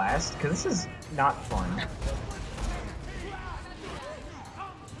this gonna last? Because this is not fun.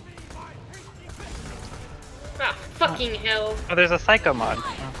 Ah, fucking hell. Oh, there's a psycho mod.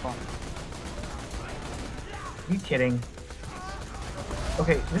 Oh, cool. Are you kidding?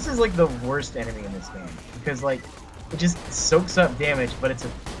 Okay, this is like the worst enemy in this game. Because like, it just soaks up damage, but it's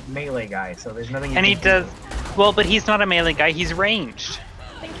a melee guy, so there's nothing you And he can does, do. well, but he's not a melee guy, he's ranged.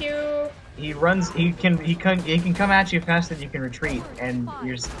 Thank you. He runs, he can come at you faster than you can retreat, and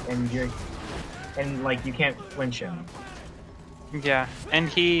like you can't flinch him. Yeah, and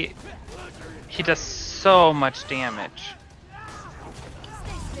he does so much damage.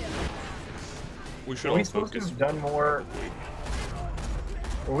 We should Were we all supposed to focus. have done more?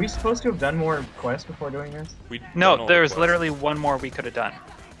 Were we supposed to have done more quests before doing this? We'd done No, all there the was quests. literally one more we could have done.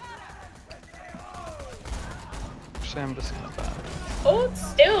 Actually, I'm just gonna die. Hold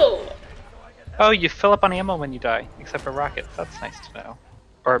still. Oh, you fill up on ammo when you die, except for rockets. That's nice to know.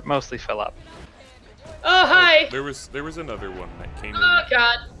 Or mostly fill up. Oh, hi. There was another one that came Oh in.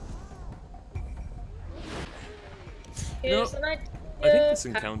 god. You know, Here's an idea. I think this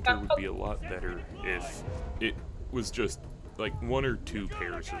encounter would be a lot better if it was just like 1 or 2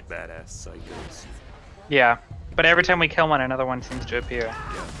 pairs of badass psychos. Yeah, but every time we kill one, another one seems to appear.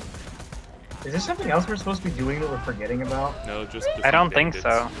 Yeah. Is there something else we're supposed to be doing that we're forgetting about? No, just. I don't think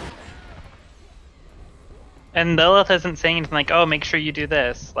so. And Lilith isn't saying anything like, oh, make sure you do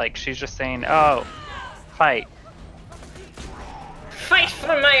this. Like, she's just saying, oh, fight. Fight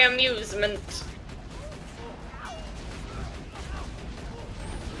for my amusement.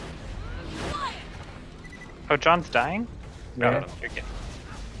 Oh, John's dying? Yeah. Oh, you're good.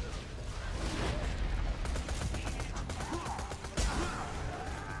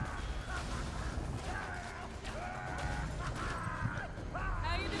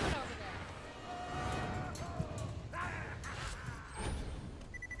 How you doing over there?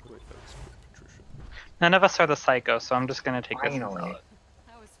 Wait, that was for Patricia. None of us are the psycho, so I'm just gonna take this and Finally. sell it.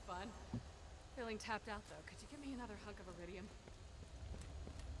 That was fun. Feeling tapped out though. Could you give me another hunk of iridium?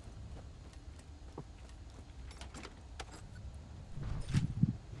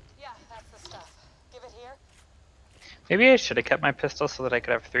 Yeah, that's the stuff. Give it here. Maybe I should have kept my pistol so that I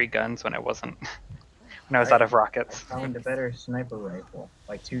could have 3 guns when I wasn't, when I was out of rockets. Found a better sniper rifle,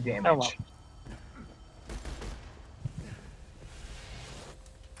 like 2 damage. Oh well.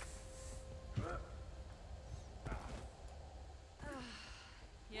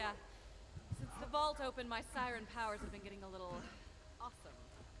 Yeah. Since the vault opened, my siren powers have been getting a little awesome.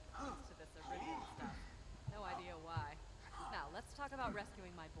 Thanks to this iridium stuff. No idea why. Now, let's talk about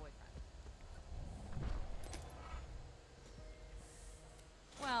rescuing my boyfriend.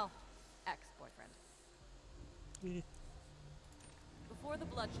 Well, ex-boyfriend. Before the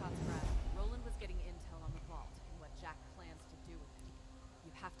Bloodshots crashed, Roland was getting intel on the vault and what Jack plans to do with it.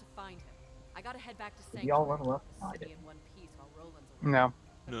 You have to find him. I gotta head back to Did y'all Sanctuary level up? to No, I stay didn't. in one piece while Roland's away. No.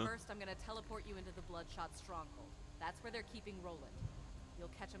 But No. first I'm gonna teleport you into the Bloodshot stronghold. That's where they're keeping Roland.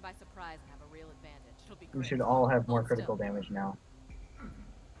 You'll catch him by surprise and have a real advantage. It'll be We great. should all have more Hold critical still. damage now.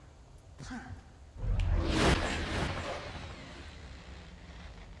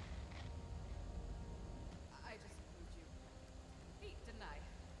 I just moved you. Hey, didn't I?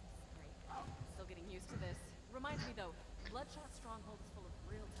 Sorry. Still getting used to this. Reminds me though, Bloodshot Stronghold is full of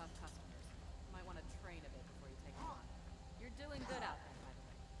real tough customers. You might want to train a bit before you take them on. You're doing good out there, by the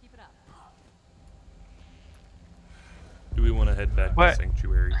way. Keep it up. Do we want to head back What? to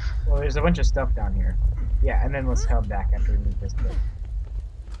Sanctuary? Well, there's a bunch of stuff down here. Yeah, and then let's head back after we leave this bit.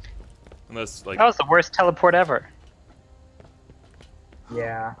 Unless, like, That was the worst teleport ever.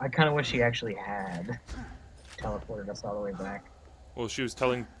 Yeah, I kind of wish he actually had teleported us all the way back. well, she was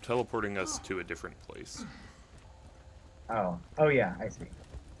teleporting us to a different place. Oh. Oh yeah, I see.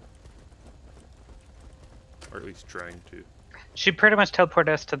 Or at least trying to. She pretty much teleported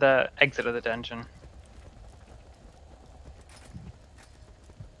us to the exit of the dungeon. Yeah,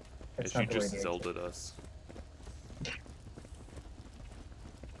 That's she not the way just to exit. Zelda'd us.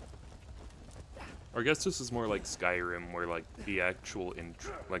 Or I guess this is more like Skyrim, where like the actual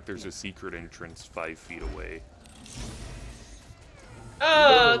like there's a secret entrance 5 feet away.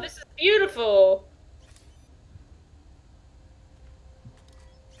 Oh, this is beautiful.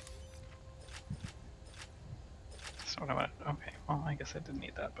 So what about? Okay, well I guess I didn't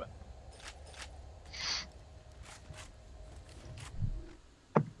need that, but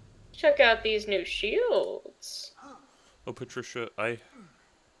Check out these new shields. Oh, Patricia, I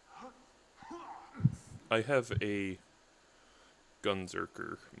have a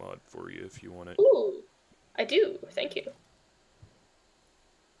Gunzerker mod for you if you want it. Ooh, I do. Thank you.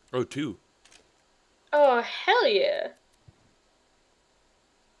 Oh, 2. Oh, hell yeah.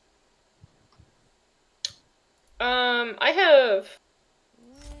 I have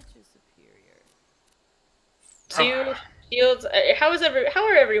Which is two superior? shields. How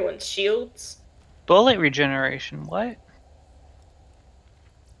are everyone's shields? bullet regeneration. What?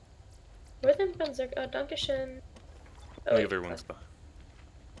 Rhythm Bunzer. Oh, Dankeschön. Oh, The wait, other one's behind.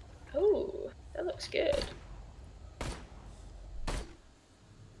 Oh, that looks good.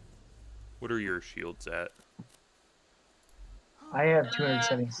 What are your shields at? I have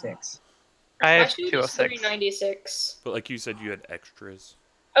 276. I My have shield is 206. 396. But like you said, you had extras.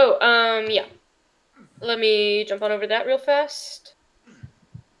 Oh, yeah. Let me jump on over that real fast.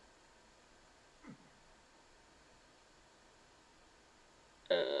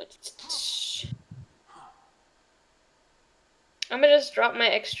 I'm gonna just drop my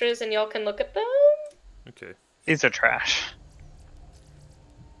extras and y'all can look at them. Okay. These are trash.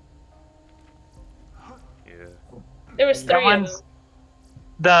 Yeah. There was That 3 of one's- them.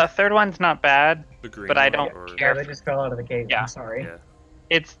 The third one's not bad. The green But I one don't or- Yeah, care. they just fell out of the cave. Yeah. I'm sorry. Yeah.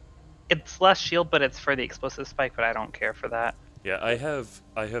 It's less shield, but it's for the explosive spike. But I don't care for that. Yeah, I have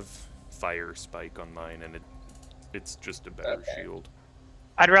fire spike on mine, and it's just a better Okay. shield.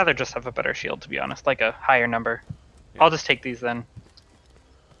 I'd rather just have a better shield, to be honest, like a higher number. Yeah. I'll just take these then,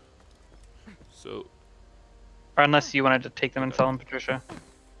 So or unless you wanted to take them and sell them, Patricia.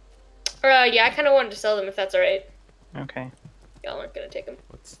 Yeah, I kind of wanted to sell them if that's alright. Okay. Y'all aren't gonna take them.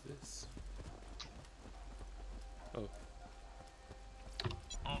 what's this? Oh,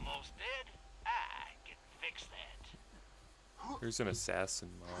 Almost dead? I can fix that. there's an assassin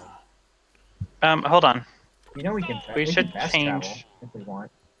mod. Hold on. You know we can. We can should fast change- travel if we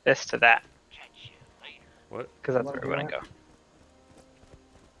want. This to that, Catch you later. What? because that's Wanna where we do want to go.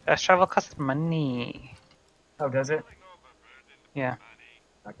 Fast travel costs money. Oh, does it? Yeah.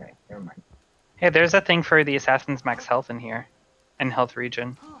 Okay, never mind. Hey, there's a thing for the assassin's max health in here, and health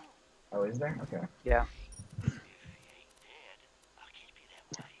regen. Oh, is there? Okay. Yeah.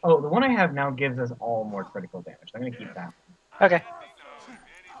 Oh, the one I have now gives us all more critical damage. I'm gonna keep that. Okay.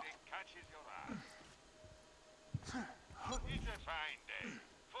 It's a fine day,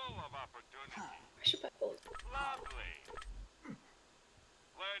 full of opportunity. I should buy both. Lovely.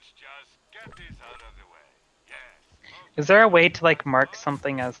 Let's just get this out of the way. Yes. Is there a way to like mark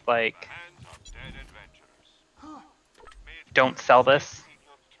something as like Hands of dead adventurers. don't sell this?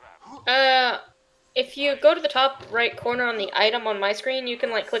 If you go to the top right corner on the item on my screen, you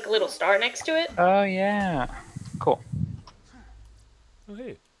can like click a little star next to it. Oh yeah. Cool. Oh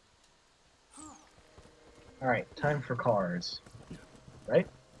hey. All right, time for cars. Right?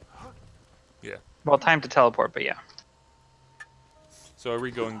 Yeah. Well, time to teleport, but yeah. So are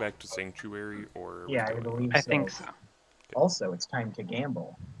we going back to Sanctuary or? are we Yeah, I going- believe I so. think so. Also, it's time to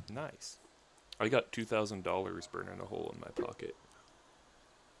gamble. Nice. I got $2,000 burning a hole in my pocket.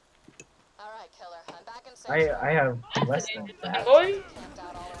 All right, killer. I'm back in I have less than that. Boy? Camped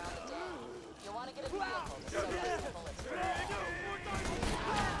out all around the den. You'll want to get a vehicle to soak up some bullets.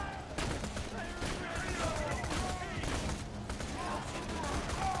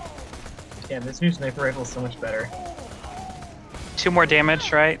 Damn, this new sniper rifle is so much better. 2 more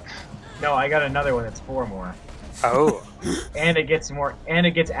damage, right? No, I got another one that's 4 more. Oh. And it gets more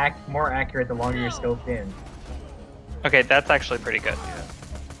accurate the longer you're scoped in. Okay, that's actually pretty good.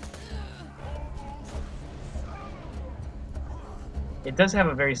 It does have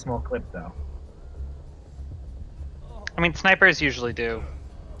a very small clip though. I mean, snipers usually do.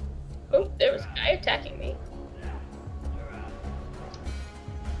 Oh, there was a guy attacking me.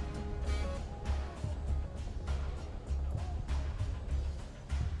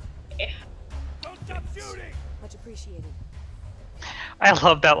 Yeah. Much appreciated. I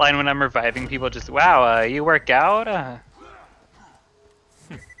love that line when I'm reviving people. Just wow, you work out.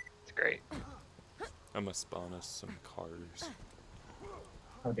 It's great. I'm gonna spawn us some cars.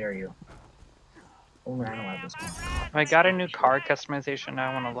 How dare you? Only I don't have this one. I got a new car customization. Now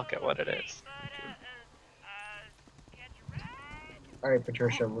I want to look at what it is. Alright,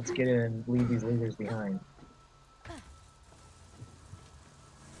 Patricia, let's get in and leave these losers behind.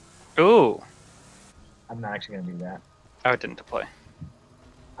 Ooh. I'm not actually gonna do that. Oh, it didn't deploy.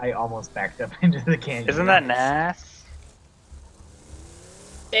 I almost backed up into the canyon. Isn't that nice?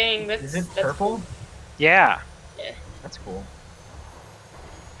 Dang, that's... Is it that's purple? cool. Yeah. Yeah. That's cool.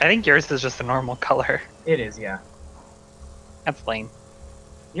 I think yours is just a normal color. It is, yeah. That's lame.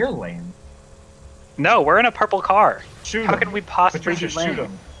 You're lame. No, we're in a purple car. Shoot How him. can we possibly Patricia, be lame? shoot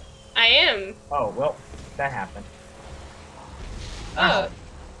him. I am. Oh, well, that happened. Oh.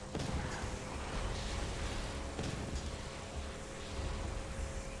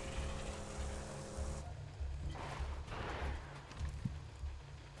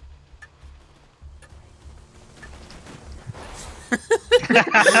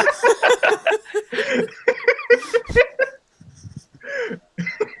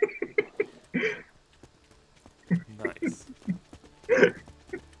 Nice.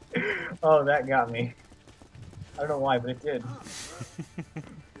 Oh, that got me. I don't know why, but it did.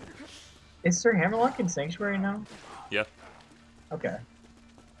 Is Sir Hammerlock in Sanctuary now? Yeah. Okay.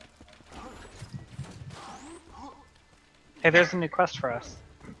 Hey, there's a new quest for us.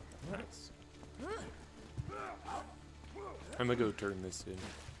 Nice. I'm gonna go turn this in.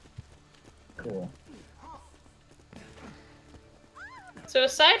 Cool. So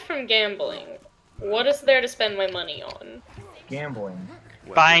aside from gambling, what is there to spend my money on? Gambling.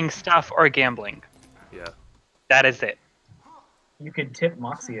 Weapon. Buying stuff or gambling. Yeah. That is it. You could tip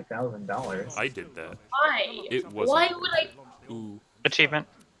Moxie $1,000. I did that. Why? It wasn't. Why would I? Ooh, Achievement.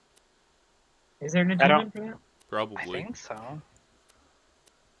 Is there an I don't- achievement for that? probably. I think so.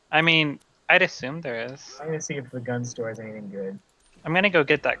 I mean, I'd assume there is. I'm gonna see if the gun store has anything good. I'm gonna go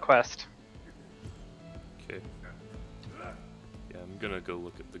get that quest. Okay. Yeah, I'm gonna go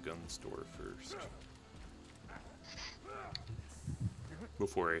look at the gun store first.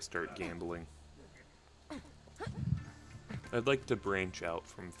 Before I start gambling. I'd like to branch out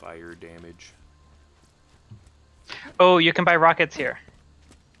from fire damage. Oh, you can buy rockets here.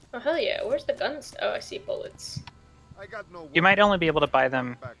 Oh hell yeah! Where's the guns? Oh, I see bullets. I got no You might only be able to buy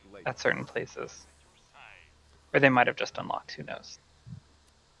them back late. at certain places. Or they might have just unlocked, who knows.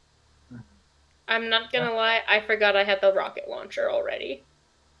 I'm not gonna lie, I forgot I had the rocket launcher already.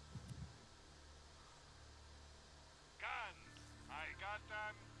 Guns. I got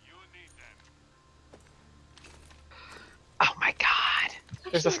them. You need them. Oh my god!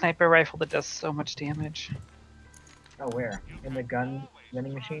 There's a sniper rifle that does so much damage. Oh, where? In the gun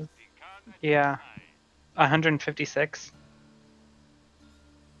vending machine? Yeah. 156.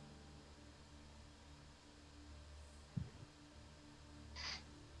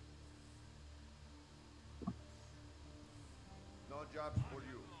 No jobs for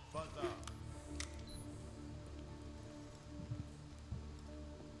you. Buzz out.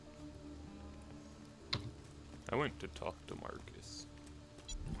 I went to talk to Marcus.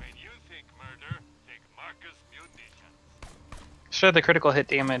 When you think murder, think Marcus Munitions. Sure, the critical hit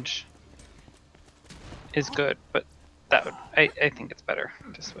damage is good, but that would, I think it's better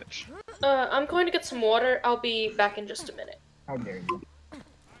to switch. I'm going to get some water. I'll be back in just a minute. How dare you?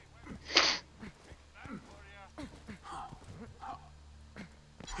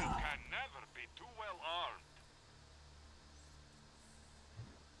 You can never be too well armed.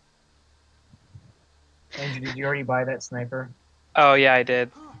 Andrew, did you already buy that sniper? Oh yeah, I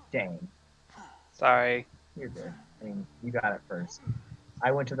did. Dang. Sorry. You're good. I mean, you got it first.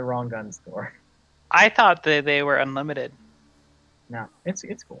 I went to the wrong gun store. I thought that they were unlimited. No, it's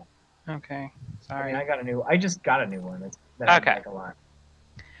cool. Okay, I sorry. mean, I just got a new one. That I Okay. like a lot.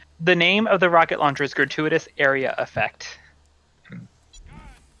 The name of the rocket launcher is Gratuitous Area Effect.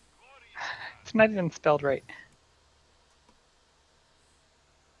 It's not even spelled right.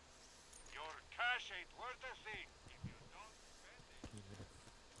 Your cash ain't worth a thing if you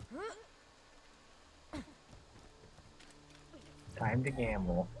don't spend it. Time to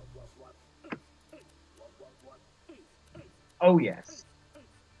gamble. Oh yes,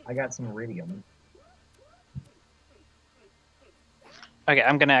 I got some iridium. Okay,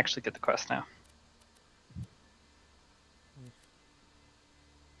 I'm gonna actually get the quest now.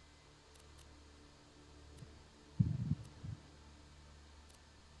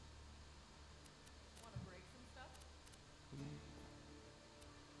 Want to break some stuff?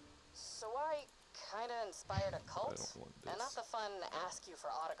 So I kinda inspired a I cult, don't want and not this. the fun ask you for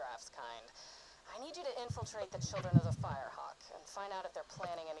autographs kind. I need you to infiltrate the Children of the Firehawk and find out if they're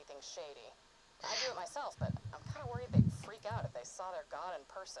planning anything shady. I'd do it myself, but I'm kind of worried they'd freak out if they saw their god in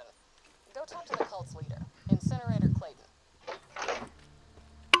person. Go talk to the cult's leader, Incinerator Clayton.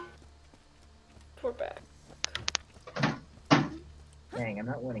 We're back. Dang, I'm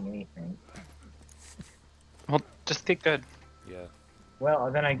not winning anything. Well, just get good. Yeah. Well,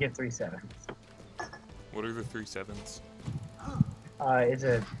 then I get 3 sevens. What are the 3 sevens? It's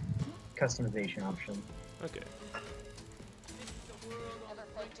a customization option. Okay. Ever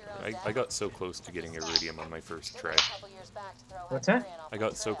faked your own I got so close to getting iridium on my first try. What's that? I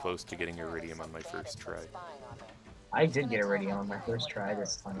got so close to getting iridium on my first try. I did get iridium on my first try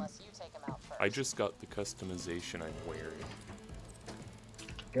this time. I just got the customization I'm wearing.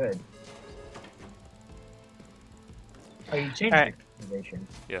 Good. Oh, you changed Alright. the customization.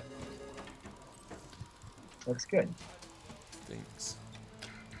 Yeah. Looks good. Thanks.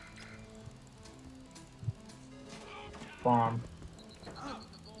 Bomb. Ow.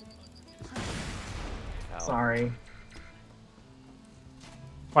 Sorry.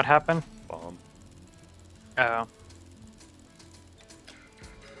 What happened? Bomb. Oh.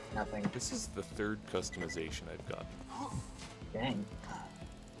 Nothing. This is the 3rd customization I've got. Dang.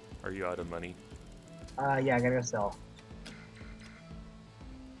 Are you out of money? Yeah, I gotta go sell.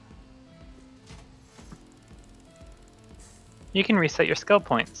 You can reset your skill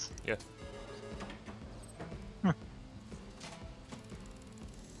points. Yeah.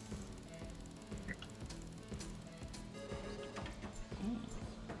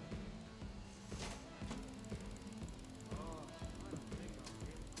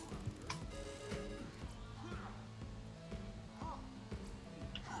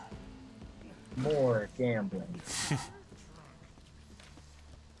 More gambling.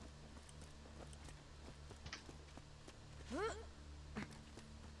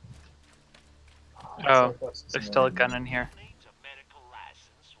 Oh, there's still a gun in here. Needs a medical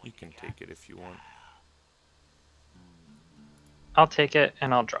license when You can take it if you want. I'll take it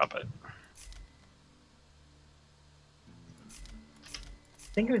and I'll drop it.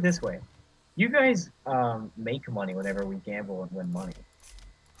 Think of it this way. You guys make money whenever we gamble and win money.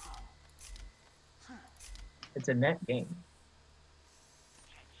 It's a net gain.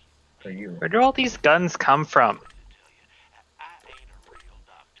 For you. Where do all these guns come from? I ain't a real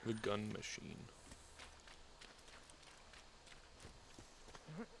doctor. The gun machine.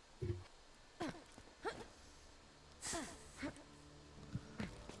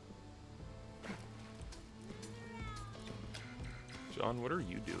 John, what are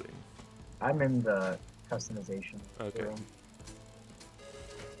you doing? I'm in the customization Okay. room.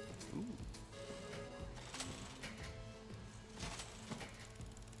 Ooh.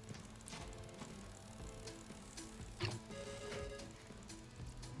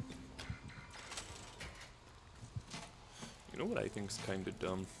 You know what I think's kind of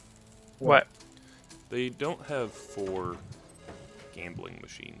dumb? What? They don't have 4 gambling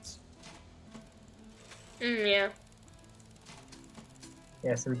machines. Yeah.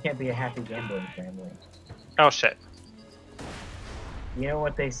 Yeah, so we can't be a happy gambling family. Oh shit. You know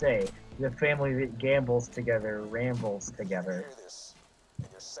what they say? The family that gambles together rambles together. Hear this, and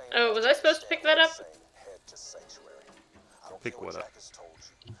you're saying Oh, was I supposed to pick that up? saying head to sanctuary. I don't Pick care what up? Jack has told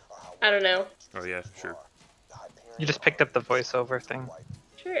you, or how I don't know. Oh yeah, sure. the Hyperion You just picked up the voiceover thing.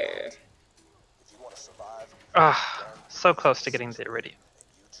 Sure. If you want to survive, Ah, so close to getting the iridium.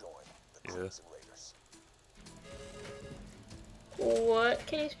 you join the Yeah. Crimson Raiders. What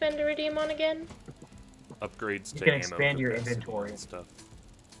can you spend iridium on again? Upgrades You to can ammo expand your capacity inventory. and stuff.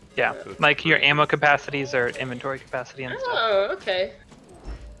 Yeah, So it's like your pretty- ammo capacities or inventory capacity and stuff. Oh, okay.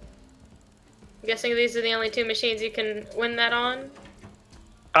 I'm guessing these are the only 2 machines you can win that on?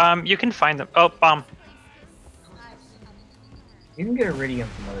 You can find them. Oh, bomb. You can get iridium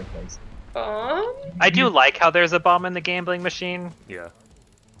from other places. I do like how there's a bomb in the gambling machine. Yeah.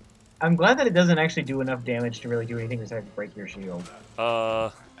 I'm glad that it doesn't actually do enough damage to really do anything besides break your shield.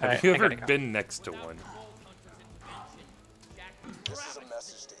 Have Alright, you I ever gotta go. been next to one? This is a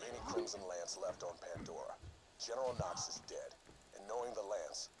message to any Crimson Lance left on Pandora. General Knox is dead, and knowing the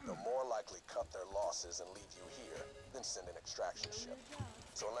Lance, they'll more likely cut their losses and leave you here than send an extraction ship.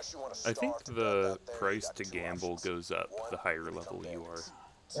 So unless you want to I think starve to death the out there, you price got to two gamble options. goes up One, the higher become level you are. bandits.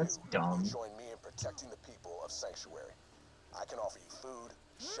 That's Two, dumb. join me in protecting the people of Sanctuary. I can offer you food,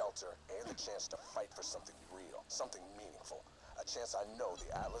 shelter, and the chance to fight for something real, something meaningful. A chance I know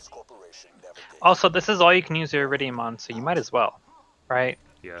the Atlas Corporation never gave. Also, this is all you can use your iridium on, so you might as well, right?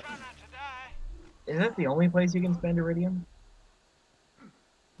 Yeah. Try not to die. Is that the only place you can spend iridium?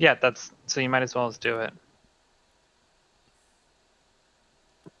 Yeah, that's so you might as well do it.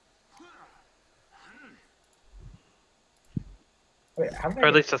 Wait, how did I Or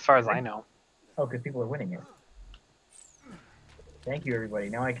at get- least as far as I know. Oh, because people are winning it. Thank you, everybody.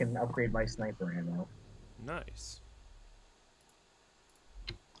 Now I can upgrade my sniper ammo. Nice.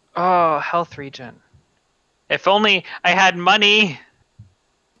 Oh, health regen. If only I had money.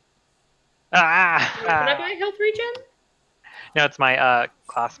 Can I Ah! buy health regen? No, it's my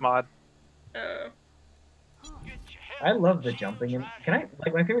class mod. Oh. Get your head I love the jumping, and can I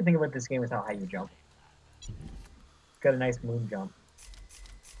like my favorite thing about this game is how high you jump. It's got a nice moon jump.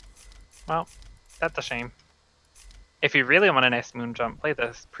 Well, that's a shame. If you really want a nice moon jump, play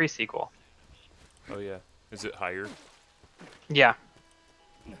this pre-sequel. Oh yeah. Is it higher? Yeah.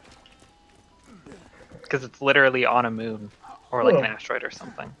 Because it's literally on a moon. Or like an Whoa. asteroid or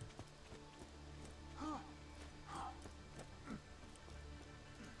something.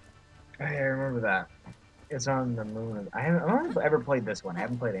 I remember that. It's on the moon. I haven't ever played this one. I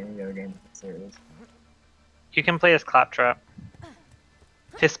haven't played any of the other games in the series. You can play as Claptrap.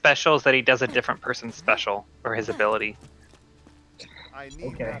 His special is that he does a different person's special, or his ability. I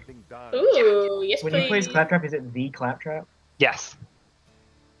need Okay. nothing done. Ooh, yes When he plays please. Claptrap, is it the Claptrap? Yes.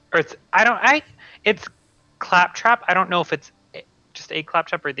 Or it's Claptrap. I don't know if it's just a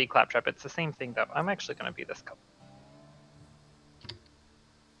Claptrap or the Claptrap. It's the same thing though. I'm actually gonna be this color.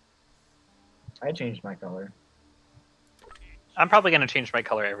 I changed my color. I'm probably gonna change my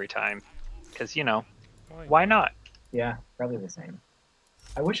color every time. Because, you know, why not? Yeah, probably the same.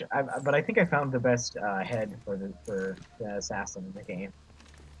 But I think I found the best head for the assassin in the game.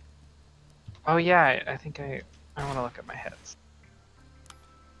 Oh yeah, I think I want to look at my heads.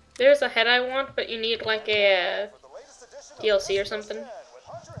 There's a head I want, but you need like a DLC or something.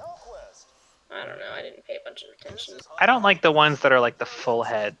 I don't know. I didn't pay a bunch of attention. I don't like the ones that are like the full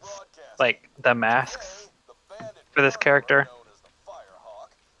heads, like the masks for this character.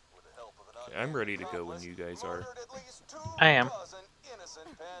 Okay, I'm ready to go when you guys are. I am.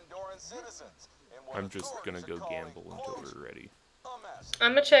 I'm just gonna go gamble until we're ready.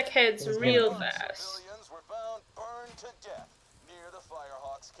 I'm gonna check heads real fast.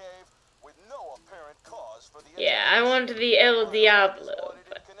 Yeah, I want the El Diablo,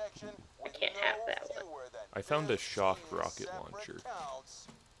 but I can't have that one. I found a shock rocket launcher.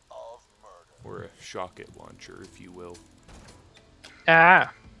 Or a shocket launcher, if you will.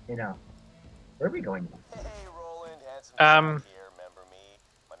 Ah. You know, where are we going? Hey, Roland, handsome Um, Jack here, remember me?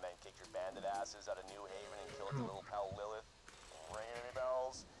 My men kicked your bandit asses out of New Haven and killed your little pal Lilith. Ringing any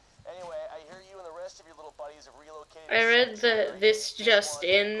bells? Anyway, I hear you and the rest of your little buddies have relocated. I read the This Just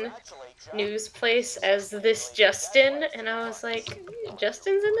In news place as This Justin, and I was like,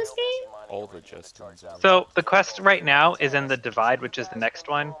 Justin's in this game? All the Justins. So the quest right now is in the Divide, which is the next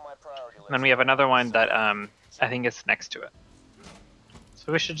one. And then we have another one that I think is next to it.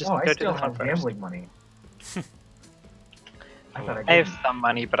 So we should just Oh, go I to still this one have first. gambling money. I thought I I did. have some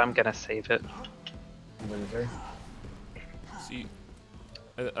money, but I'm gonna save it. Loser. See,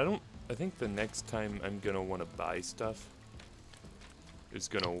 I think the next time I'm gonna want to buy stuff is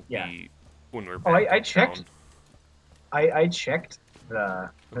gonna Yeah. be when we're Oh, back I in checked. town. I checked the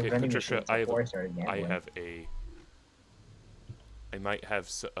Okay, vending Patricia, machines I have before I started gambling. I might have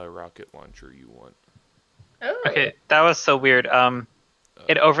a rocket launcher you want. Oh. Okay, that was so weird.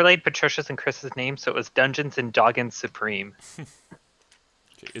 It overlaid Patricia's and Chris's name, so it was Dungeons and Doggins Supreme.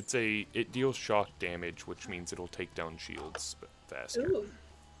 Okay, it deals shock damage, which means it'll take down shields faster. Ooh.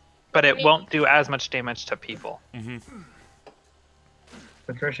 But it won't do as much damage to people. Mm-hmm.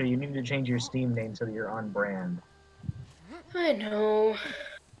 Patricia, you need to change your Steam name so that you're on brand. I know.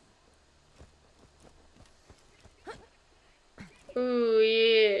 Ooh,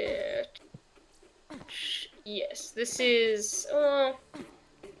 yeah. Yes, this is...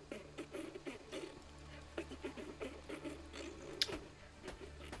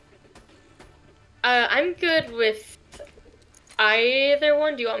 I'm good with either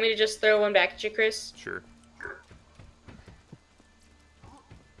one. Do you want me to just throw one back at you, Chris? Sure.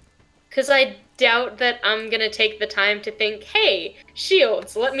 Because I doubt that I'm gonna take the time to think, hey,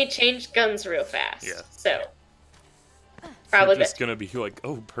 shields, let me change guns real fast. Yeah. So, probably You're just best. gonna be like,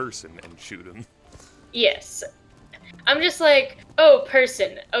 oh, person, and shoot him. Yes. I'm just like, oh,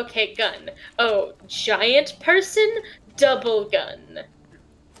 person, okay, gun. Oh, giant person, double gun.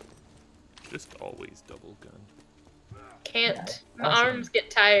 Just always double gun. Can't. Yeah, My awesome. arms get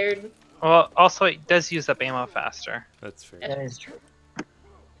tired. Well, also it does use up ammo faster. That's fair. That is true.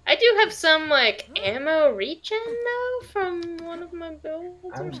 I do have some, like, ammo regen, though, from one of my builds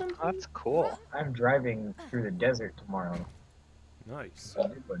or something. That's cool. I'm driving through the desert tomorrow. Nice. So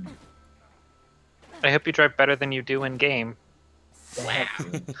it would I hope you drive better than you do in game.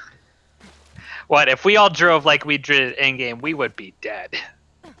 have to. What if we all drove like we did in game? We would be dead.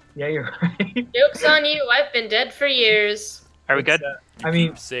 Yeah, you're right. Joke's on you, I've been dead for years. Are we good? You I mean,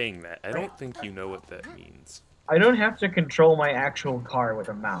 keep saying that. I don't think you know what that means. I don't have to control my actual car with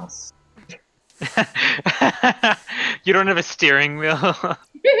a mouse. You don't have a steering wheel.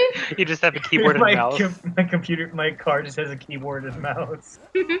 You just have a keyboard and my, mouse. my car just has a keyboard and mouse.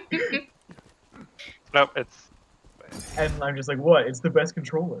 Nope, it's. And I'm just like, what? It's the best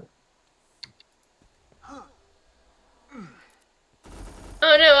controller.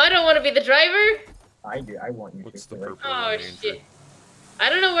 Oh no, I don't want to be the driver. I do. I want you What's to. the do it. purple Oh Ranger? shit. I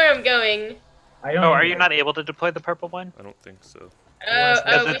don't know where I'm going. I don't Oh, are either. you not able to deploy the purple one? I don't think so. Yes,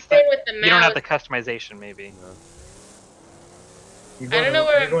 Oh, we it's stayed with the mouse. You don't have the customization, maybe. No. You're I don't going know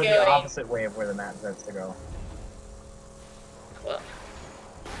where you're I'm going the going. opposite way of where the map says to go.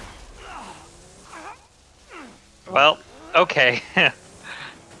 Well, okay.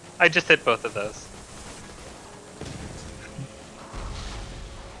 I just hit both of those.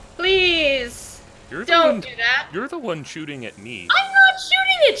 Please, You're the don't one. do that. You're the one shooting at me. I'm not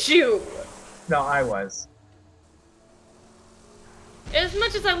shooting at you. No, I was. As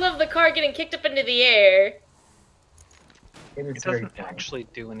much as I love the car getting kicked up into the air. It is It very doesn't funny. actually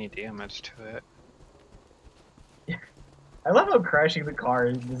do any damage to it. I love how crashing the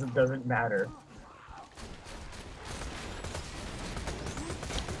car doesn't matter.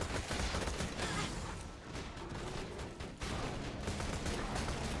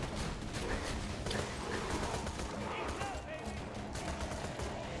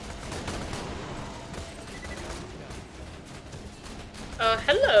 Oh,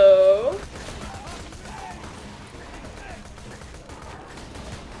 hello.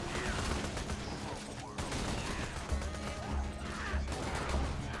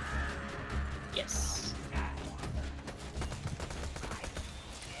 Yes.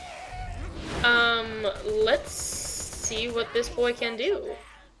 Let's see what this boy can do.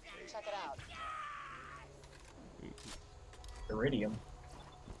 Check it out. Iridium.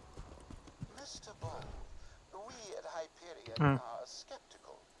 Mr. Bond, we at Hyperion are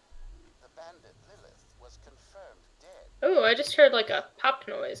skeptical. The bandit Lilith was confirmed dead. Oh, I just heard like a pop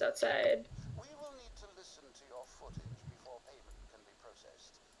noise outside. We will need to listen to your footage before payment can be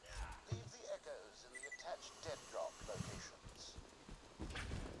processed. Leave the echoes in the attached dead drop locations.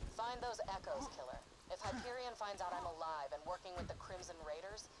 Find those echoes, killer. If Hyperion finds out I'm alive and working with the Crimson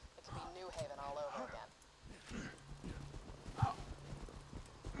Raiders, it could be New Haven all over again.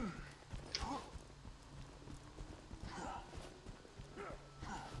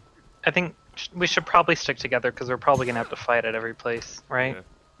 I think we should probably stick together because we're probably gonna have to fight at every place, right?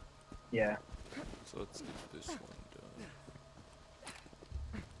 Yeah. Yeah. So let's get this one done.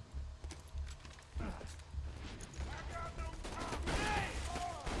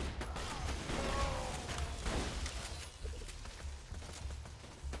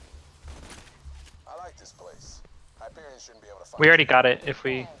 I like this place. Hyperion shouldn't be able to find We already got it. If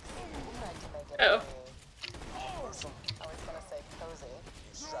we, Oh. I was gonna say cozy.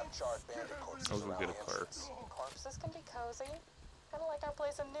 You strap charred bandit corpses I'll go around get a the car. entrance. Corpses can be cozy. Kind of like our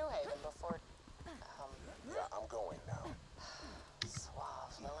place in New Haven before. Yeah, I'm going now.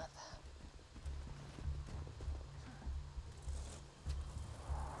 Suave, Lilith.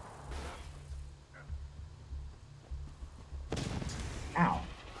 Ow.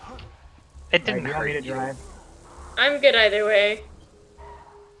 it Alright, didn't you want me hurt to you. drive? I'm good either way.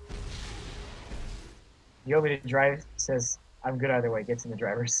 You want me to drive? Says I'm good either way. Gets in the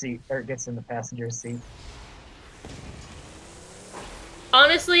driver's seat or gets in the passenger's seat.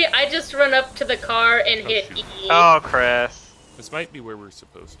 Honestly, I just run up to the car and hit shoot. E. Oh, Chris. This might be where we're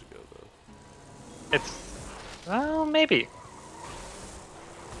supposed to go, though. It's. Well, maybe.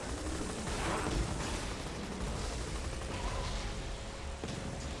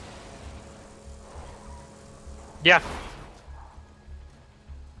 Yeah,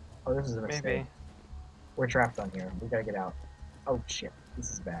 Oh, this is a mistake. maybe. We're trapped on here. We gotta get out. Oh shit,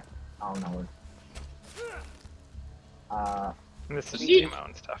 this is bad. Oh no. This is Yeet. Timo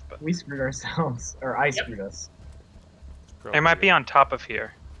and stuff, but We screwed ourselves, or I screwed us. it might be on top of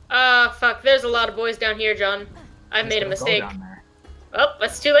here. Ah, fuck. There's a lot of boys down here, John. I've made a Let's go mistake. down there. Oh,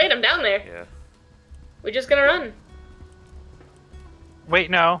 that's too late. I'm down there. Yeah. We're just gonna run. Wait,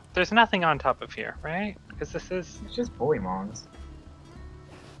 no, there's nothing on top of here, right? Because this is. It's just bully mongs.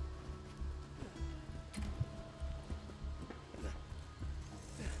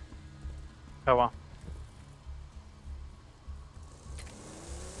 Oh well.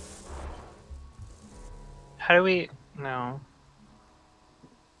 How do we? No.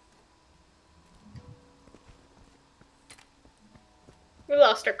 We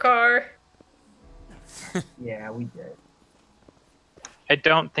lost our car. Yeah, we did. I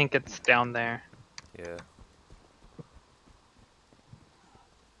don't think it's down there. Yeah.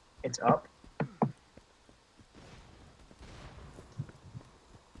 It's up.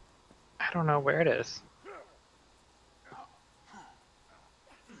 I don't know where it is.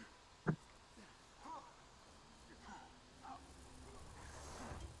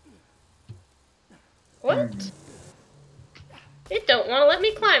 What? It don't want to let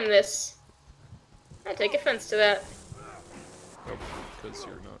me climb this. I take offense to that. Oh, because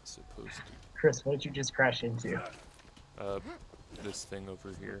you're not supposed to. Chris, what did you just crash into? This thing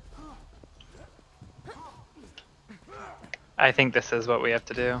over here. I think this is what we have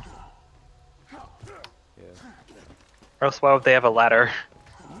to do. Yeah. Or else why would they have a ladder?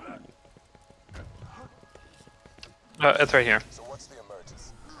 Oh, it's right here. So what's the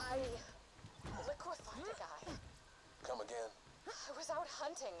emergency? I liquefied a guy. Come again? I was out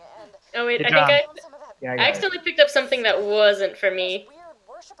hunting and Oh wait, Good I think job. found some of that Yeah, I I got it. accidentally picked up something that wasn't for me. weird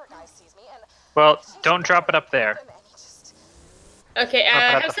worshiper guy sees me and Well, don't drop it up there. and he just Okay, Drop it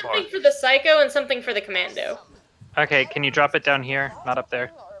I at have the something floor. for the psycho and something for the commando. Okay, can you drop it down here? Not up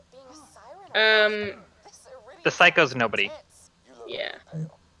there. or being a siren. This iridium The psycho's nobody. fits. You look Yeah.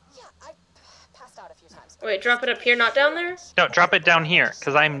 pale. Yeah, I passed out a few times. but Wait, drop it up here, not down there? No, drop it down here,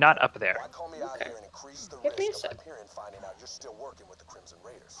 because I'm not up there. Why call me out Okay. here and increase the Give me a risk of sec. appearing finding out you're still working with the Crimson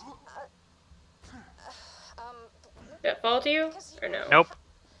Raiders? Did that fall to you? Or no? Nope.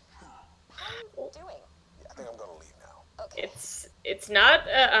 How are you doing? Yeah, I think I'm gonna leave now. Okay. It's not,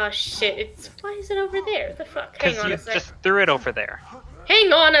 oh shit, it's, why is it over there? What the fuck? Hang Because on you a sec. just threw it over there.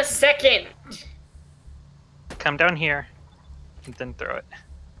 Hang on a second! Come down here, and then throw it.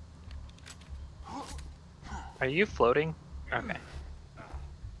 Are you floating? Okay.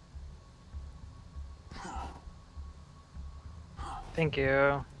 Thank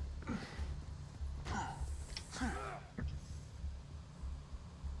you.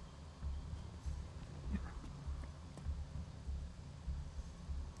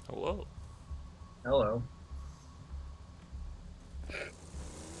 Hello. Hello.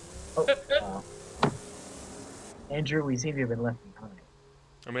 Oh, Andrew, we seem to have been left behind.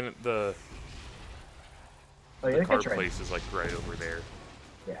 I mean, the Oh, yeah, car that's right. place is like right over there.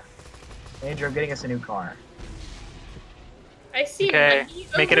 Yeah. Andrew, I'm getting us a new car. I see Okay, money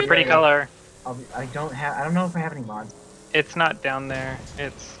make it a over pretty there. color. I don't know if I have any mods. It's not down there.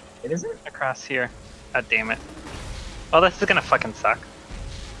 It's It isn't? across here. God damn it. Well, this is gonna fucking suck.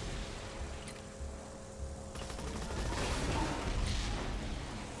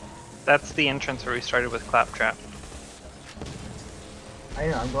 That's the entrance where we started with Claptrap. I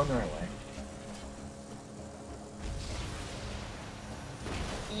know, I'm going the right way.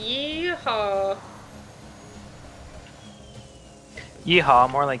 Yeehaw. Yeehaw,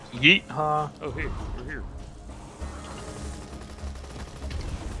 more like yeehaw. Oh, hey, we're here.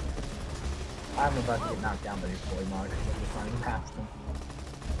 I'm about to get knocked down by these bully mogs because I'm just running past them.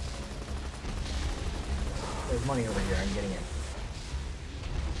 There's money over here, I'm getting it.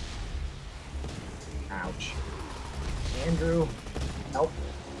 Ouch. Andrew, help.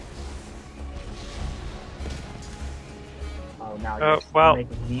 Oh, now Oh, you're well.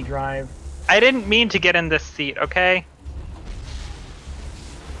 making me drive. I didn't mean to get in this seat, okay?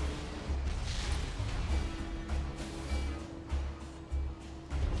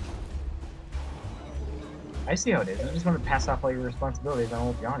 I see how it is. You just want to pass off all your responsibilities on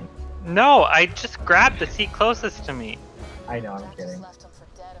old Johnny. No, I just grabbed the seat closest to me. I know, I'm Jack just kidding. left him for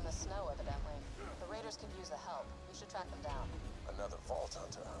dead in the snow, evidently. The raiders could use the help. We should track them down. Another vault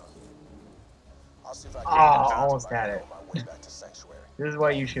hunter, huh? I'll see if I Oh, can get almost my had way it. on my way back to Sanctuary. This is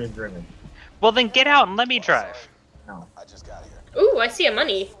why you should have driven. Well, then get out and let me drive. No. I just got here. Ooh, I see a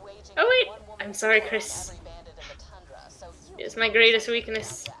money. Waging Oh, wait. one-woman I'm sorry, war on Chris. every bandit in the tundra, so you It's can my go greatest chase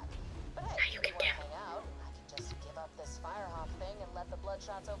weakness. Jack. But hey, Now you if can wanna gamble. hang out, I can just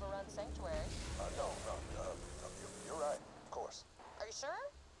Sure?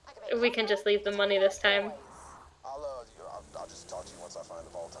 I can make We can just leave the money this time. I'll just talk to you once I find the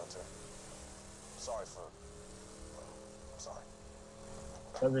Vault Hunter. Sorry for... I'm sorry.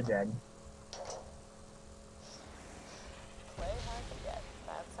 So they're dead. Play hard to get.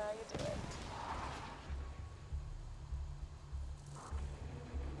 That's how you do it.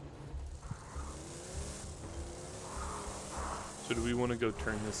 So do we want to go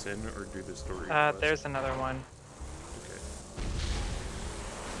turn this in or do the story quest? There's another one. Okay.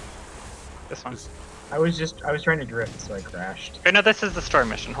 This one. I was trying to drift, so I crashed. Or no, this is the story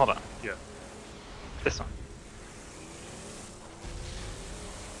mission. Hold on. Yeah. This one.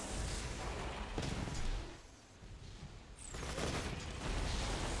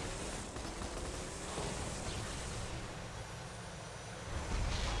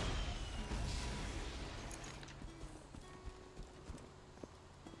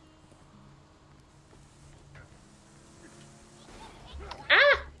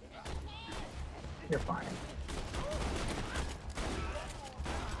 Ah! You're fine.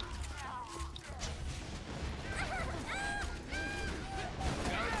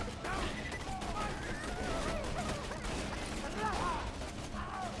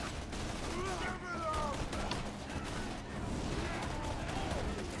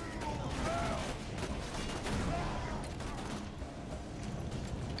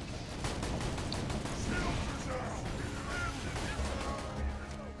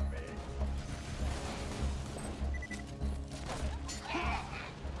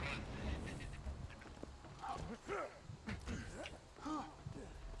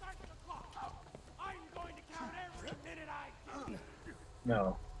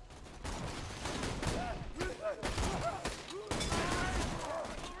 No.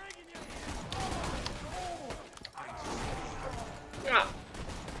 Ah.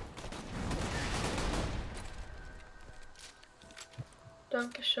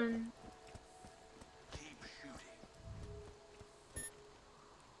 Dankeschön.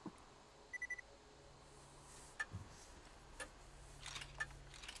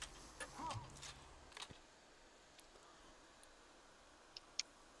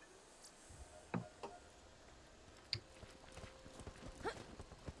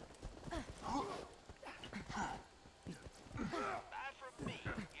 Buy from me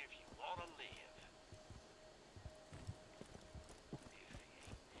if you want to live.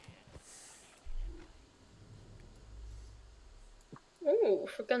 Ooh,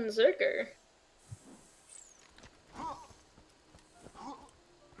 for Gunzerker.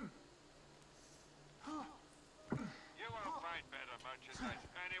 You won't find better merchandise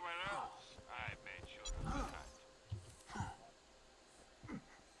anywhere else. I made sure of that.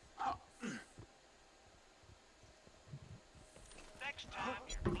 Next time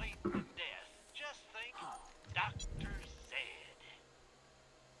you're bleeding to death, just think, Doctor said.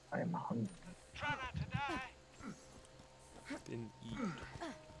 I am hungry. Try not to die. Didn't eat.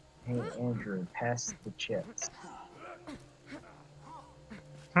 Hey, Andrew, pass the chips.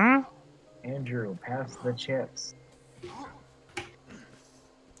 Hmm? Andrew, pass the chips.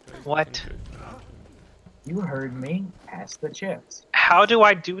 What? You heard me. Pass the chips. How do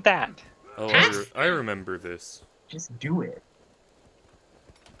I do that? Oh, I remember this. Just do it.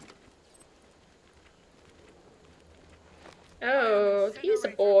 Oh, he's a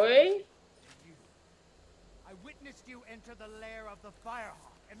boy. I witnessed you enter the lair of the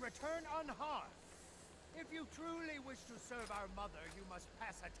Firehawk and return unharmed. If you truly wish to serve our mother, you must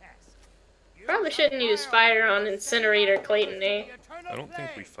pass a test. Use Probably the shouldn't use fire on Firehawk Incinerator to Clayton, the eh? eternal I don't think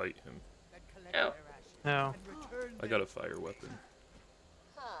we flame, fight him. then collect Oh. their No. ashes and return I them got a fire weapon.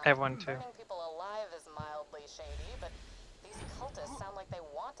 Huh. I have one too. Burning people alive is mildly shady, but these cultists sound like they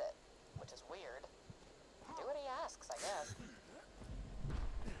want it, which is weird. Do what he asks, I guess.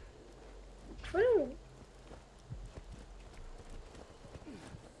 Woo.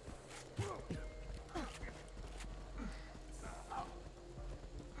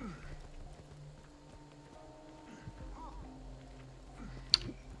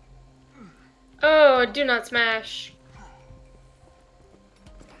 Oh, do not smash.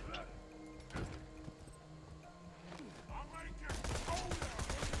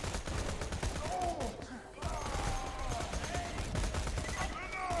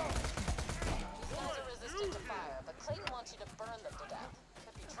 These guys are resistant to fire, but Clayton wants you to burn them to death.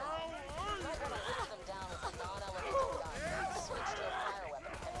 Could be true. You might want to whittle them down with a non-elemental gun, then switch to a fire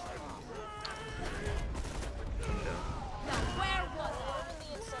weapon to finish them off. Burn the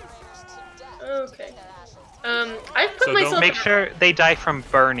incinerators to death to Okay. get their ashes. I put So myself. Make sure they die from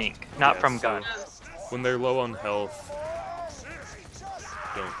burning, not Yeah, from so guns. when they're low on health,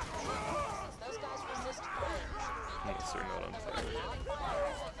 don't. Those guys resist fire. You should beat them Unless they're not on fire. non-fire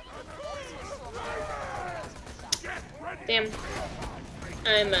Damn.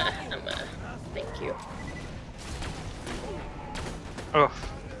 Thank you. Oh.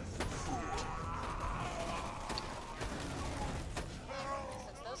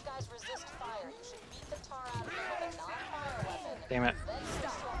 Since those guys resist fire, you should beat the tar out of them with a non-fire weapon. Damn it. Then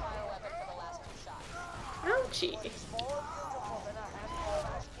switch to a fire weapon for the last few shots. Ouchie.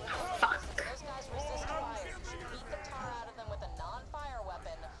 Fuck. Those guys resist fire. You should beat the tar out of them with a non-fire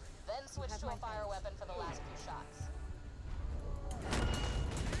weapon. Then switch to a fire weapon for the last few shots.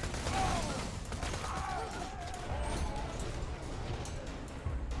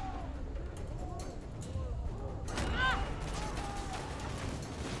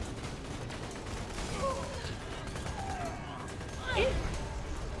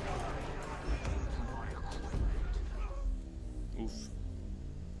 Oof.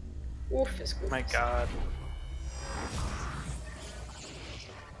 Oof is cool. My god.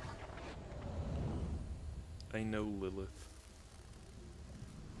 I know Lilith.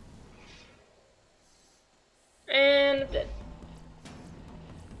 And I'm dead.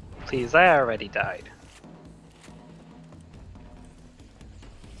 Please, I already died.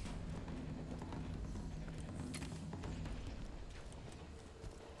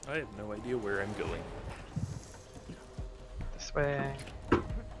 I have no idea where I'm going. This way.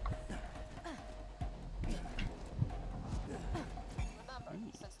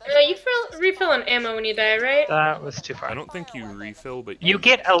 You refill on ammo when you die, right? That was too far. I don't think you refill, but You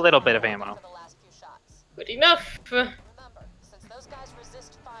get a little bit of ammo. For the last few shots. Good enough. Remember, since those guys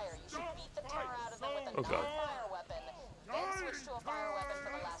resist fire, you should beat the tar out of them with a Oh, God. non-fire weapon. Then switch to a fire weapon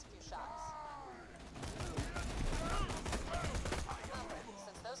for the last few shots. Remember,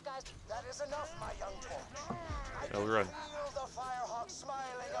 since those guys... That is enough, my young torch. I I'll can run. feel the Firehawk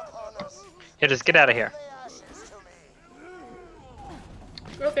smiling upon us. Yeah, just get out of here. The ashes to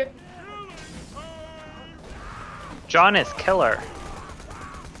me. Okay. John is killer.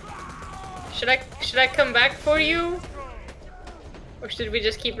 Should I come back for you? Or should we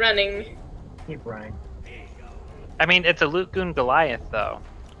just keep running? Keep running. I mean, it's a Luke Goon Goliath, though.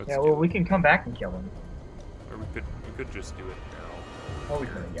 let's Yeah, do well, it. we can come back and kill him. Or we could just do it now. Oh, we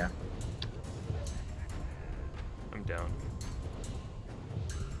could, yeah. I'm down.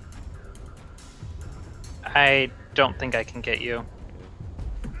 I don't think I can get you.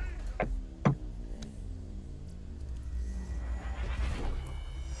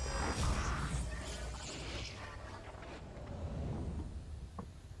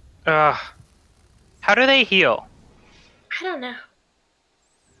 Ugh. How do they heal? I don't know.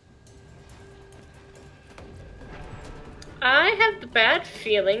 I have the bad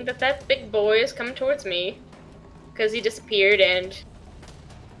feeling that that big boy is coming towards me. Because he disappeared and...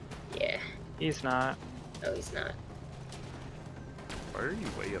 Yeah. He's not. No, he's not. Why are you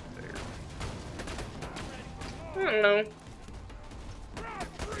way up there? I don't know.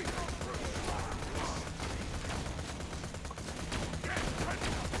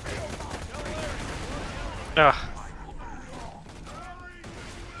 Ugh.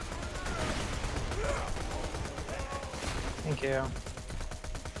 Thank you.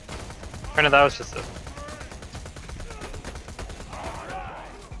 Or no, that was just a...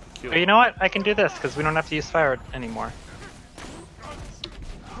 Kill. Oh, you know what? I can do this, because we don't have to use fire anymore.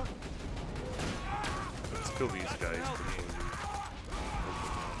 Let's kill these guys.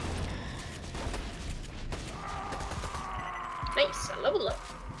 Nice, I leveled up.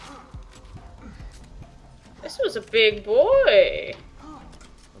 This was a big boy. I'm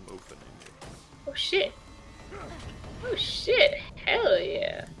opening it. Oh shit. Oh shit. Hell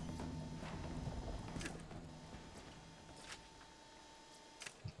yeah.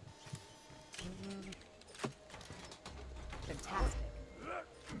 Fantastic.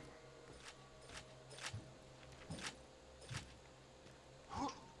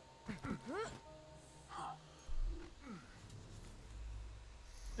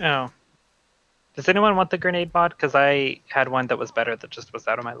 Oh. Does anyone want the grenade mod? Because I had one that was better that just was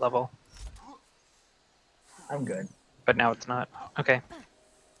out of my level. I'm good. But now it's not. Okay.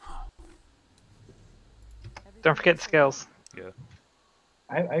 Don't forget skills. Yeah.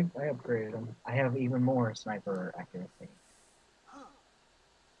 I upgraded them. I have even more sniper accuracy.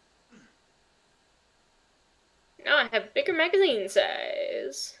 Now I have bigger magazine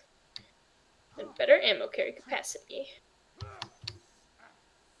size. And better ammo carry capacity.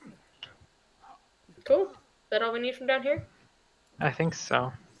 Cool. Is that all we need from down here? I think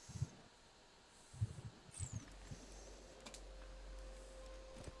so.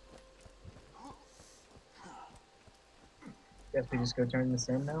 Guess we just go turn this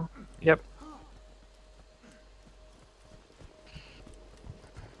in now? Yep.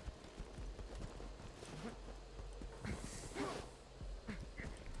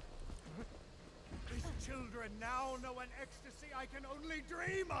 children now know an ecstasy I can only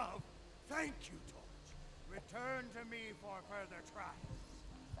dream of. Thank you, Torch. Return to me for further trials.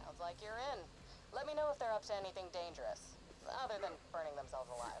 Sounds like you're in. Let me know if they're up to anything dangerous, other than burning themselves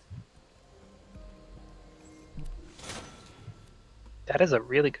alive. That is a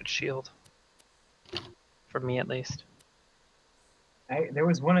really good shield. For me, at least. There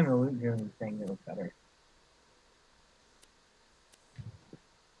was one in the loot room thing that looked better.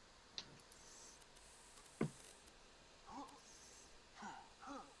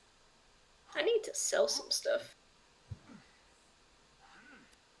 I need to sell some stuff.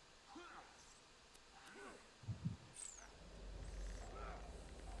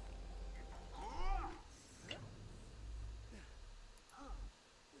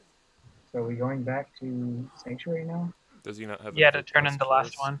 So are we going back to Sanctuary now? Does he not have? Yeah, another to turn quest in the for last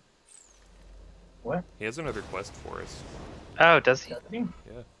us? one. What? He has another quest for us. Oh, does he?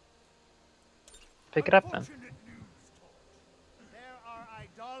 Yeah. Pick it up then. Unfortunate news, Torch. There are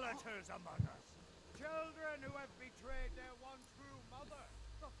idolaters among us. Children who have betrayed their one true mother,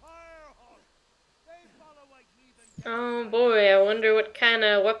 the Firehawk. They follow a heathen. Oh boy, I wonder what kind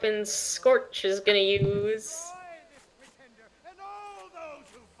of weapons Scorch is gonna use. Destroy this pretender and all those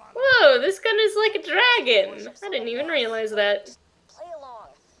who follow. Whoa, this gun is like a dragon! I didn't even realize that. Play along.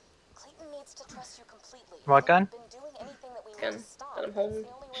 Clayton needs to trust you completely. What gun? Been doing anything that we Gun need to stop. that I'm holding. It's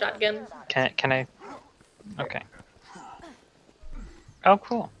the only way to Shotgun. hear about it. Can I? Okay. Oh,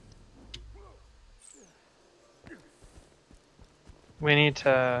 cool. We need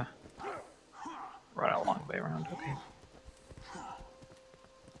to run a long way around. Okay.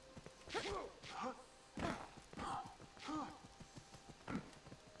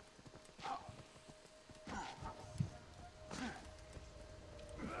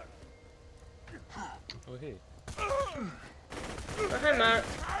 Oh hey. Oh, hi, Mark.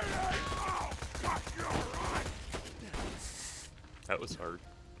 That was hard.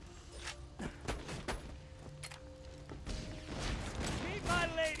 Meet my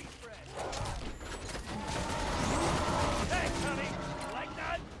lady friend. Thanks, honey. Like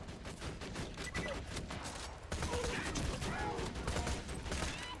that?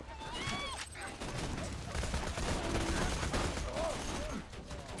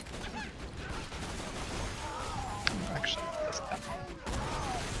 Actually, this gun.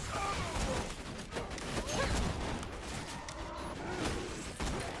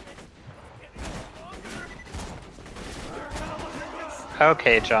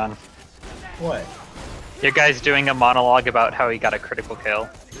 Okay, John. What? Your guy's doing a monologue about how he got a critical kill.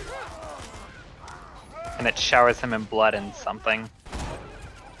 And it showers him in blood and something.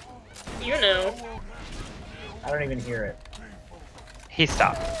 You know. I don't even hear it. He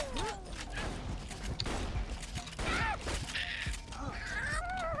stopped.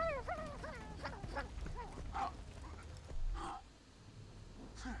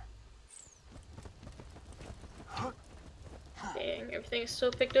 Dang, everything's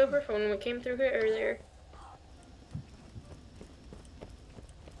still picked over from when we came through here earlier.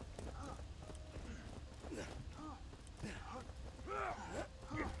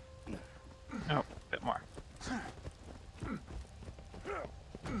 Oh, a bit more.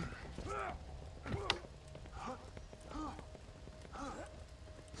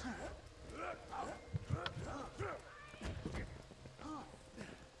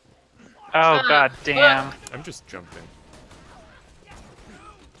 Oh, god damn. I'm just jumping.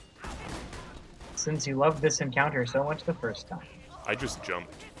 Since you loved this encounter so much the first time. I just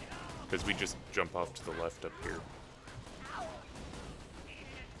jumped. Because we just jump off to the left up here.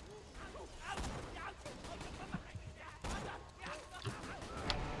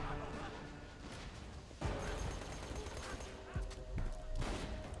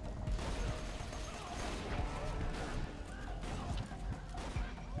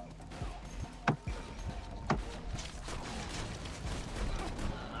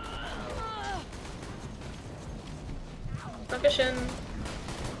 Percussion.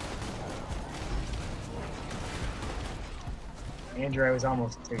 Andrew, I was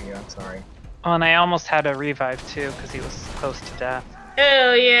almost to you, I'm sorry. Oh, and I almost had a revive too, because he was close to death.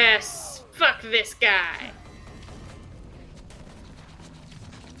 Hell yes! Fuck this guy!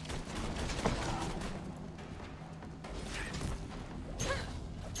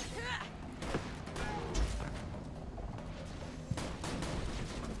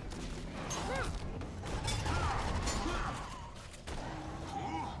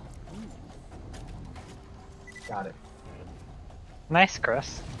 Got it. Nice,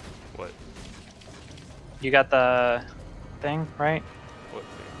 Chris. What? You got the thing, right? What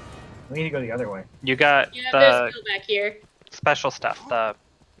thing? We need to go the other way. You got Yeah, there's the still back here. special stuff, the...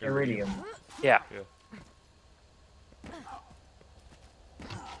 Iridium. Yeah. Yeah.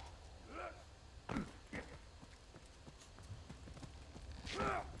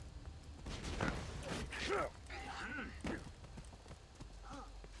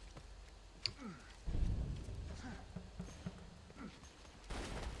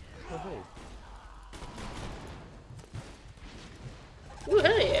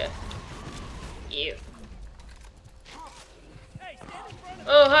 you.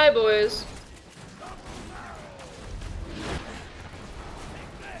 Oh, hi, boys.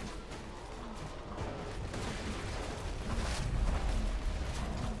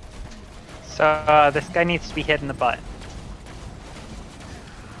 So this guy needs to be hit in the butt.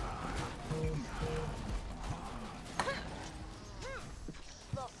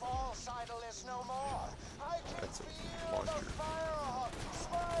 The fall sidle is no more. I can feel the firehawk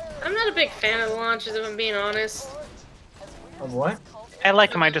spire. I'm not a big fan of the launches, if I'm being honest. Of what? I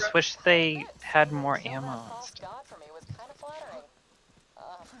like him. I just wish they had more ammo. False god for me was kind of flattering.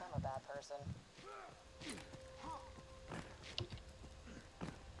 I'm a bad person.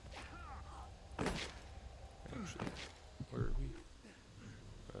 Actually, where are we?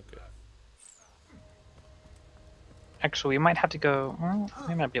 Okay. Actually, we might have to go.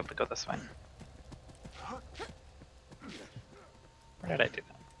 We might be able to go this way. Where did I do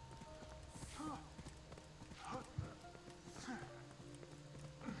that?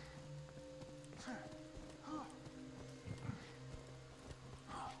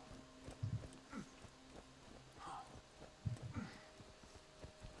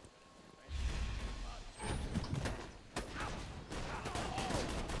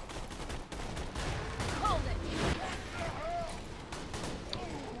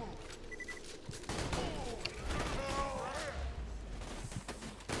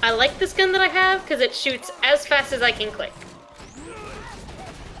 I like this gun that I have because it shoots as fast as I can click.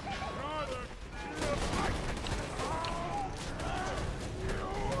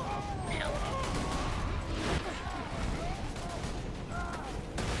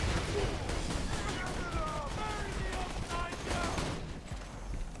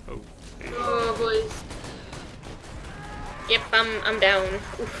 Oh, hey. Oh, boys. Yep, I'm down.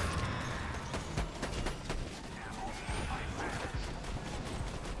 Oof.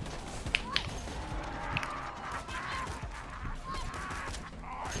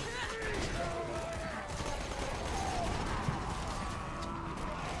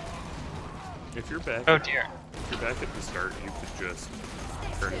 If you're back, Oh dear. if you're back at the start, you could just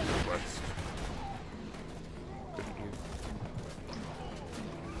turn in the quest. Couldn't you?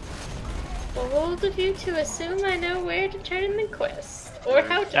 Bold of you to assume I know where to turn in the quest. Or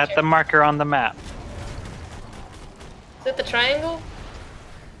how to At turn. the marker on the map. Is it the triangle?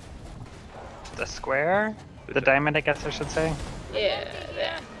 The square? The diamond, I guess I should say. Yeah,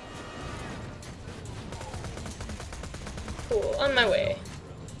 that. Cool, on my way.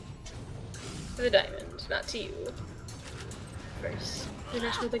 To the diamond, not to you. First, the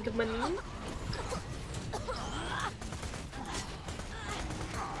National Bank of Money.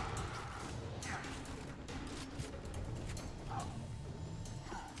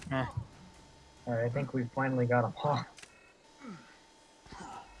 Eh. Alright, I think we finally got them all.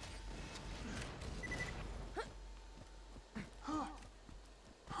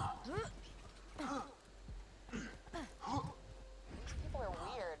 People are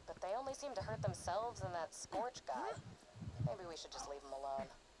weird, but they only seem to hurt themselves and that Scorch guy. Maybe we should just leave them alone.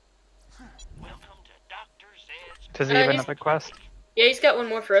 Welcome to Dr. Zed's Does he have he's- another quest? Yeah, he's got one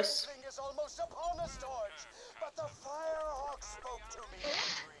more for us. Evening is almost upon us, George. But the firehawk spoke to me in a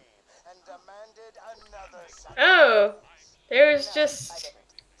dream and demanded another sacrifice. Oh, there was No, I just. didn't.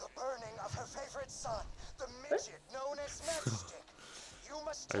 The burning of her favorite son, the midget known as Matchstick. You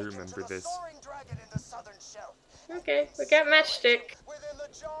must I take him remember to the this. soaring dragon in the southern shelf. Okay, we got Matchstick. Within the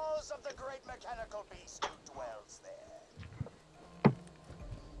jaws of the great mechanical beast who dwells there.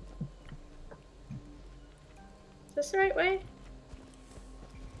 Is this the right way?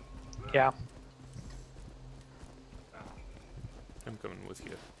 Yeah. I'm coming with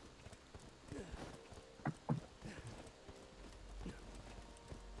you.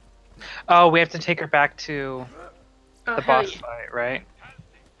 Oh, we have to take her back to Oh, the hell boss yeah. fight, right?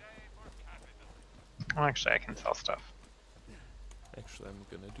 Oh, actually, I can sell stuff. Actually, I'm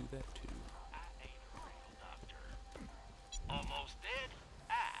gonna do that too. I ain't a real doctor. Almost dead?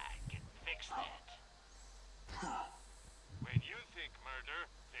 I can fix that. When you think murder,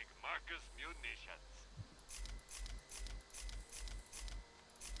 think Marcus Munitions.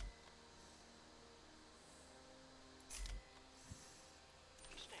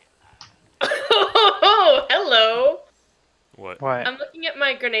 Stay alive. Oh, hello. What? What? I'm looking at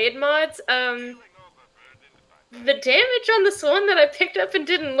my grenade mods. The damage on this one that I picked up and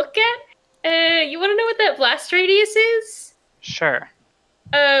didn't look at. You want to know what that blast radius is? Sure.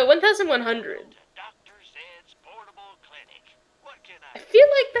 1,100. Dr. Zed's portable clinic. What can I I feel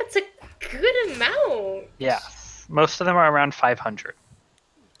like that's a good amount. Yes. Most of them are around 500.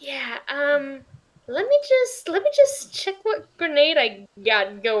 Yeah. Let me just check what grenade I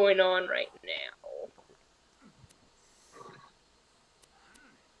got going on right now.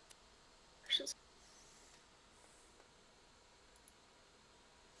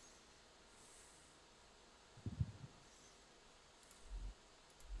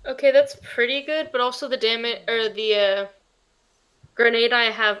 Okay, that's pretty good, but also the damage or the grenade I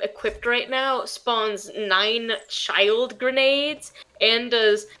have equipped right now spawns 9 child grenades and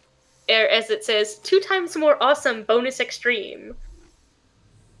does, as it says, 2 times more awesome bonus extreme.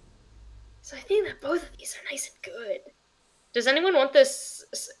 So I think that both of these are nice and good. Does anyone want this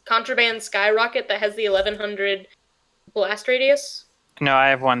contraband skyrocket that has the 1100 blast radius? No, I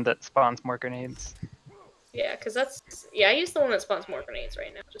have one that spawns more grenades. Yeah, because that's... Yeah, I use the one that spawns more grenades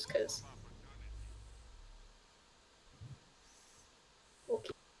right now, just because. Okay.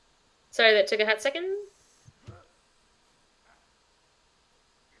 Sorry, that took a hot second.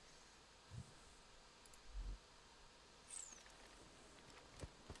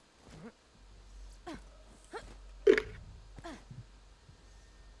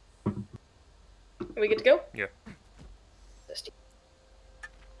 Are we good to go? Yeah. Dusty.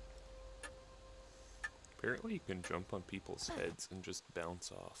 Apparently you can jump on people's heads and just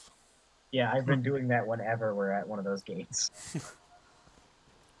bounce off. Yeah, I've been doing that whenever we're at one of those gates.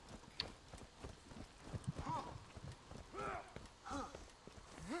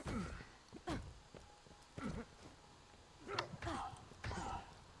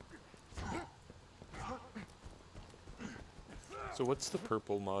 So what's the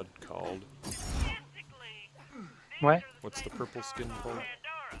purple mod called? What? What's the purple skin called?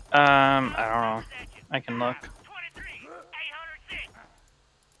 I don't know. I can look.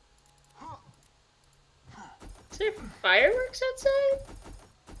 Is there fireworks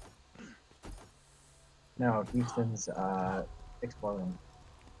outside? No, Houston's exploding.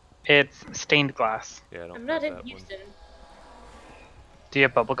 It's stained glass. Yeah, I don't I'm not have in that Houston. Do you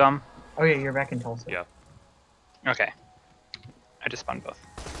have bubblegum? Oh yeah, you're back in Tulsa. Yeah. Okay. I just spawned both.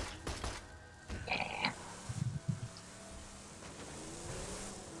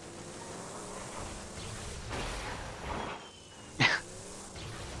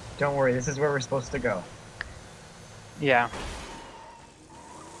 Don't worry, this is where we're supposed to go. Yeah.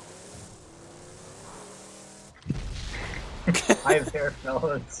 Hi there,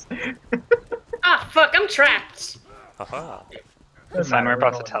 fellas. Ah, fuck, I'm trapped! Haha. Doesn't Fine, matter, we're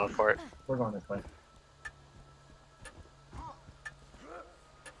about to going- teleport. We're going this way.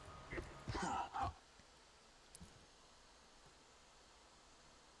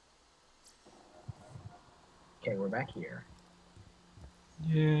 Okay, we're back here.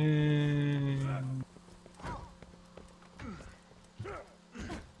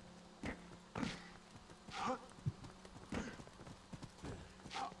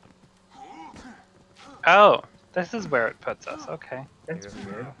 Oh, this is where it puts us. Okay. That's Yeah.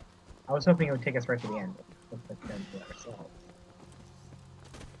 weird. I was hoping it would take us right to the end. Looks like we're gonna do it ourselves.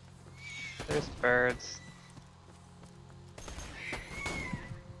 There's birds.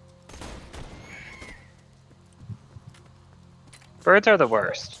 Birds are the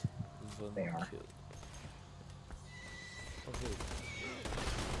worst. They are. Oh, hey.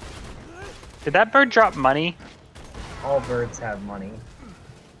 Did that bird drop money? All birds have money.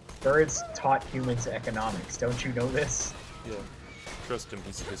 Birds taught humans economics. Don't you know this? Yeah. Trust him,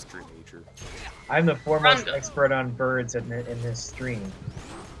 he's a history major. I'm the foremost Random. expert on birds in this stream.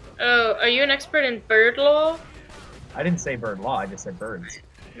 Oh, are you an expert in bird law? I didn't say bird law, I just said birds.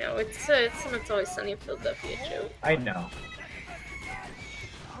 No, it's Always Sunny in Philadelphia joke. I know.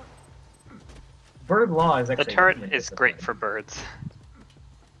 Bird law is The actually turret human is discipline. great for birds.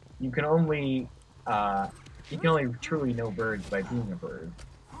 You can only truly know birds by being a bird.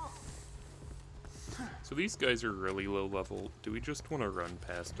 So these guys are really low level. Do we just want to run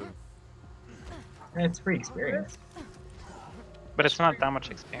past them? And it's free experience. But it's not that much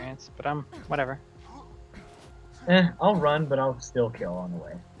experience. But whatever. I'll run, but I'll still kill on the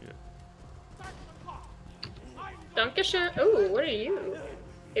way. Dunkisha? Oh, what are you?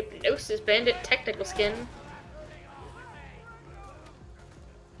 Hypnosis Bandit Technical Skin.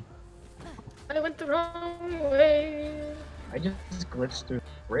 I went the wrong way. I just glitched through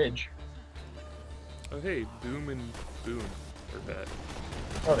the bridge. Oh hey, Boom and Boom are back.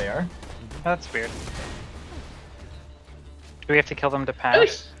 Oh, they are? That's weird. Do we have to kill them to Oh,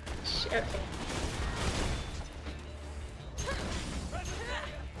 pass? okay.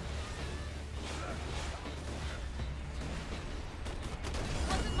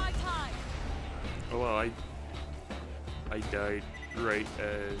 Wasn't my time. Oh well, I died right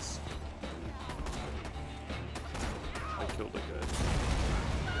as I killed a guy.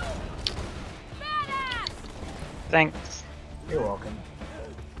 Thanks. You're welcome.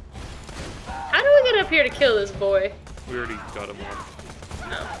 How do we get up here to kill this boy? We already got him off.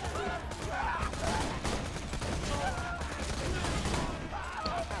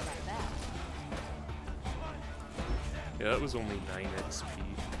 Yeah, that was only 9 XP.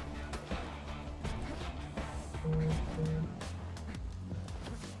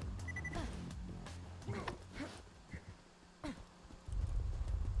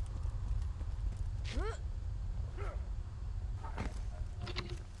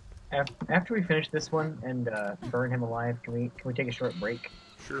 After we finish this one and burn him alive, can we take a short break?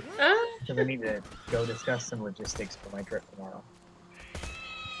 Sure. Because I need to go discuss some logistics for my trip tomorrow.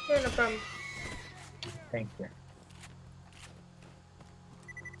 Yeah, no problem. Thank you.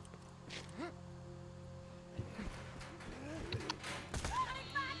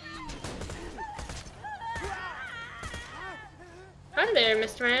 Hi there,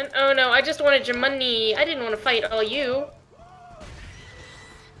 Mr. Man. Oh no, I just wanted your money. I didn't want to fight all you.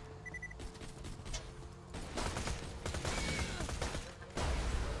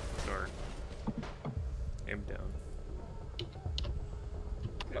 Darn. I'm down.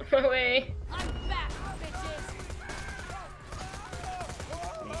 On my way.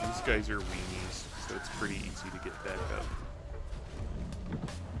 These guys are weenies, so it's pretty easy to get back up.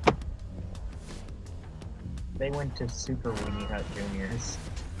 They went to Super Weenie Hut Juniors.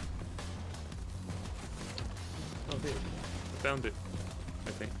 Oh, hey. I found it.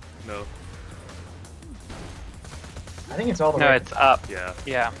 I think. No. I think it's all the No, way. it's up. Yeah.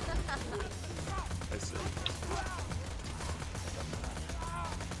 Yeah. I see.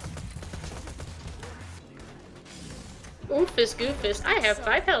 Oofus goofus. I have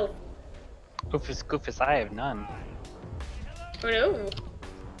 5 health. Goofus, goofus, I have none. Oh no.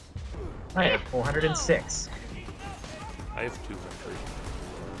 I have 406. I have 200.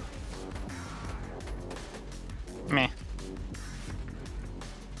 Meh.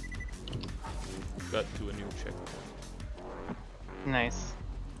 Got to a new checkpoint. Nice.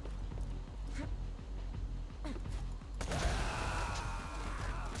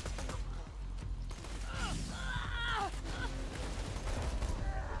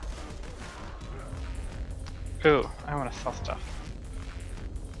 Ooh, I want to sell stuff.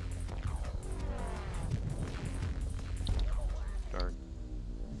 Darn.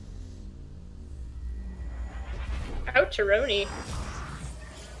 Oucharoni.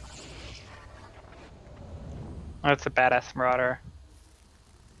 Oh, it's a badass marauder.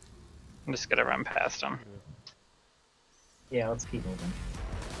 I'm just gonna run past him. Yeah, let's keep moving.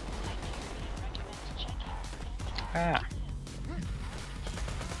 Ah.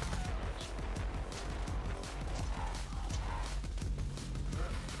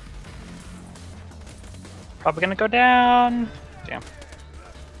 Probably gonna go down. Damn.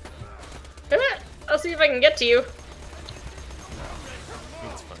 I'll see if I can get to you.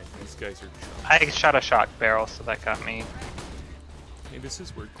 It's fine. These guys are chumps. I shot a shock barrel, so that got me. Hey, this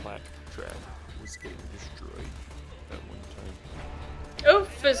is where Claptrap was getting destroyed that one time.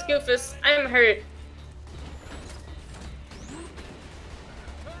 Oofus goofus. I'm hurt.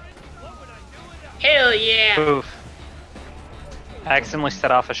 Hell yeah. Oof. I accidentally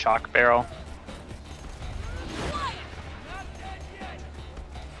set off a shock barrel.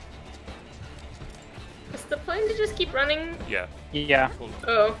 Is the plan to just keep running? Yeah. Yeah. Hold on.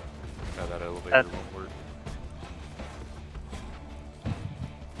 Oh. Now that elevator That- won't work.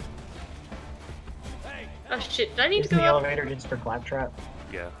 Oh shit, do I need to Using go the up? elevator just for Claptrap.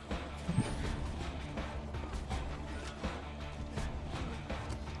 Yeah.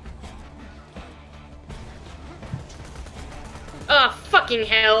 Oh, fucking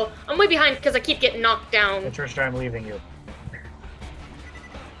hell. I'm way behind because I keep getting knocked down. Trisha, I'm leaving you.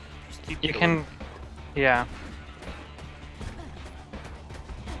 Just keep You going. can. Yeah.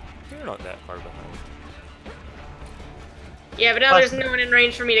 You're not that far behind. Yeah, but now Plus- there's no one in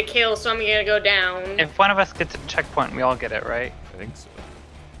range for me to kill, so I'm gonna go down. If one of us gets a checkpoint, we all get it, right? I think so.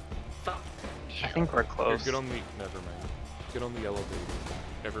 Fuck. I think we're Here, close. get on the. Never mind. Get on the elevator.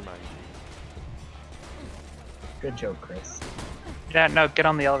 Never mind. Good joke, Chris. Yeah, no, get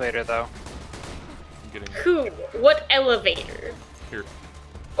on the elevator though. I'm getting. Who? What elevator? Here.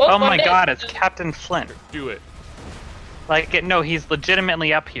 Oh I'm my dead. god, it's Captain Flint. Do it. Like, no, he's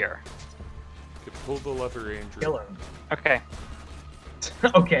legitimately up here. Okay, pull the lever, Andrew. Kill him. Okay.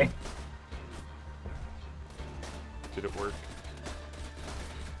 Okay. Did it work?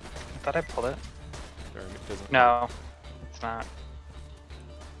 I thought I pulled it. Darn, it doesn't. No, it's not.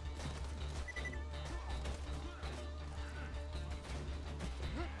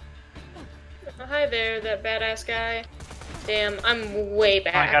 Oh, hi there, that badass guy. Damn, I'm way Oh,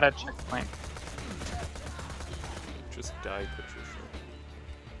 back. I got a checkpoint. Just die, Patricia.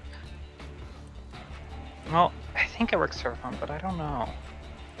 Well, I think it works for everyone, but I don't know.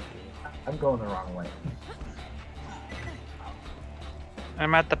 I'm going the wrong way.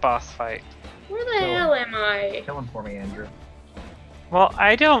 I'm at the boss fight. Where the hell am I? Kill him for me, Andrew. Well,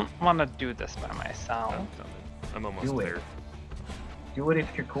 I don't want to do this by myself. I'm coming. I'm almost Do it. there. Do it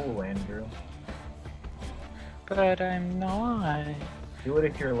if you're cool, Andrew. But I'm not. Do it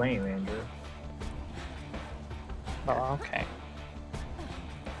if you're lame, Andrew. Oh, okay.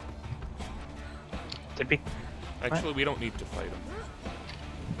 Did we? Actually, we don't need to fight him.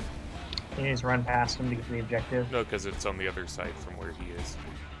 You just run past him to get to the objective. No, because it's on the other side from where he is.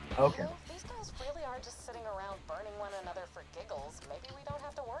 Okay. Well, if these guys really are just sitting around burning one another for giggles, maybe we don't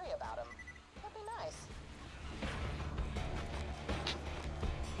have to worry about them. That'd be nice.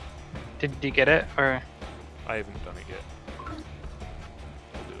 Did you get it or? I haven't done it yet.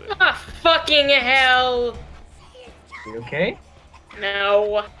 I'll do it. Ah, fucking hell! You okay?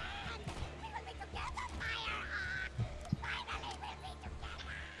 No.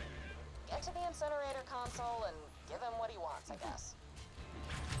 Get to the incinerator console and give him what he wants, I guess.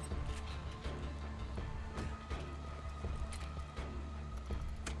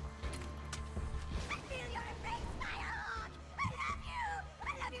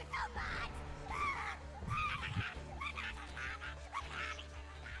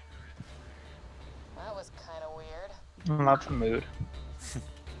 That was kind of weird. Not the mood.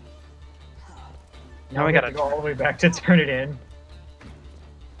 Now we we have gotta to go all the way back to turn it in.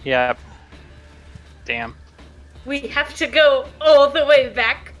 Yep. Damn. We have to go all the way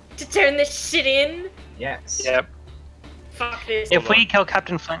back to turn this shit in? Yes. Yep. Fuck this. If we kill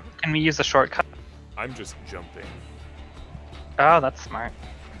Captain Flint, can we use a shortcut? I'm just jumping. Oh, that's smart.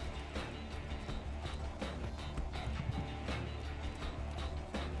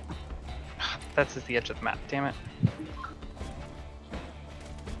 That's just the edge of the map, damn it.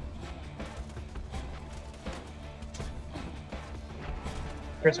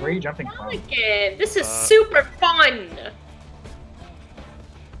 Chris, where are you jumping I from? like it. This is super fun.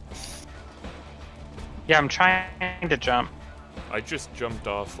 Yeah, I'm trying to jump. I just jumped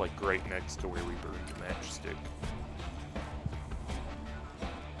off like right next to where we burned the matchstick.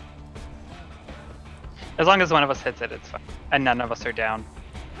 As long as one of us hits it, it's fine. And none of us are down.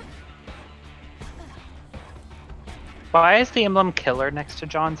 Why is the emblem killer next to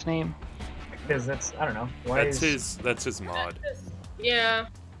John's name? Because that's, I don't know. Why That's is... his mod. Yeah.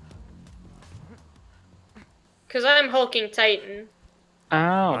 Cause I'm hulking Titan.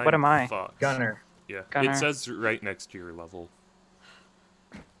 Oh, what am I? Fox. Gunner. Yeah, Gunner. it says right next to your level.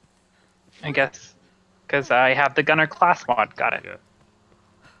 I guess. Because I have the Gunner class mod, got it. Yeah.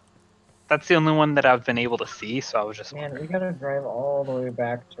 That's the only one that I've been able to see, so I was just Man, we gotta drive all the way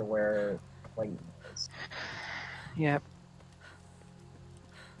back to where Clayton is. Yep.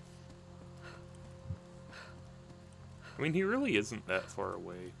 I mean, he really isn't that far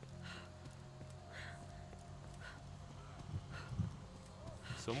away.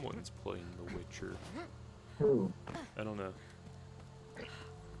 Someone's playing The Witcher. Who? I don't know.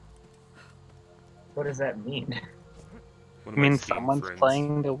 What does that mean? One I of my mean, Steam someone's friends.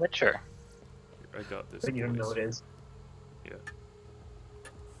 playing The Witcher. I got this. But you don't know voice. what it is. Yeah.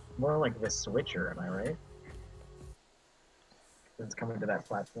 More like the Switcher, am I right? It's coming to that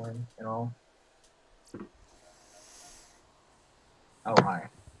platform and all. Oh, hi.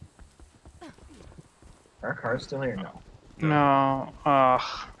 Are our cars still here? No. No. Ugh.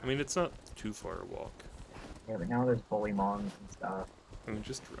 I mean, it's not too far a walk. Yeah, but now there's Bullymons and stuff. I mean,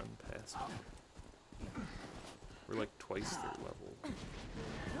 just run past them. We're like twice their level.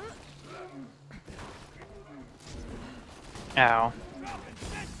 Ow. Hell.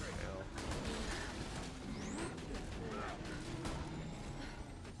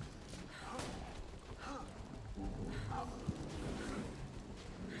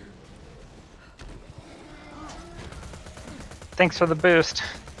 Thanks for the boost.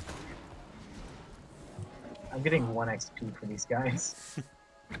 I'm getting 1 XP for these guys.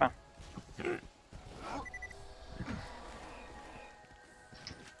 Come on.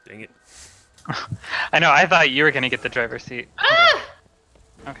 Dang it. I know, I thought you were gonna get the driver's seat. Ah!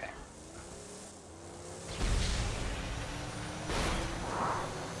 Okay.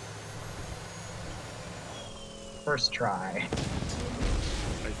 First try.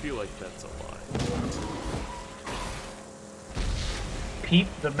 I feel like that's a lie. Peep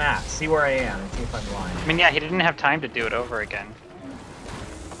the map, see where I am, and see if I'm lying. I mean, yeah, he didn't have time to do it over again.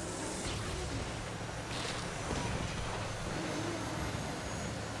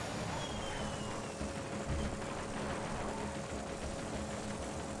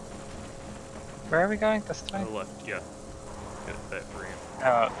 Where are we going this On time? the left, yeah. Get that ramp.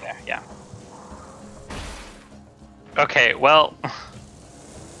 Oh, there, yeah. Okay, well,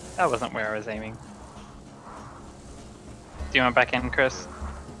 that wasn't where I was aiming. Do you want back in, Chris?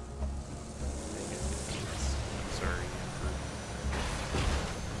 Dang it. I'm sorry.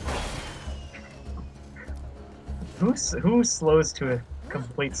 Who slows to a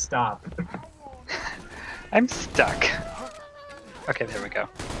complete stop? I'm stuck. Okay, there we go.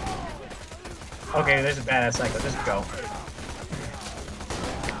 Okay, there's a badass psycho. Just go.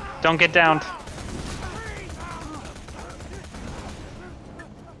 Don't get downed.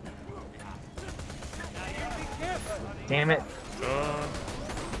 Damn it.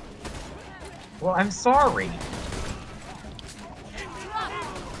 Well, I'm sorry.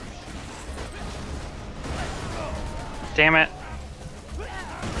 Damn it.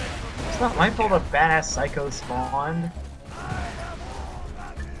 It's not my fault a badass psycho spawned.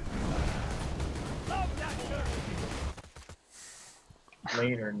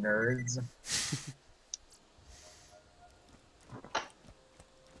 Later, nerds.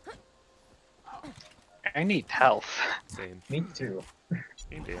 I need health. Same. Me too.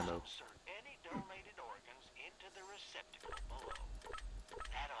 Need ammo. Insert any donated organs into the receptacle below.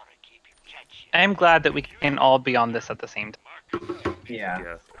 That ought to keep you catching. I am glad that we can all be on this at the same time. Yeah.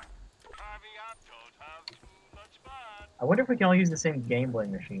 Yeah. Caveat, don't have too much fun. I wonder if we can all use the same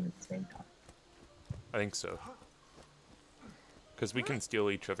gambling machine at the same time. I think so. Because we can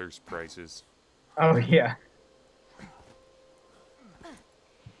steal each other's prizes. Oh, yeah.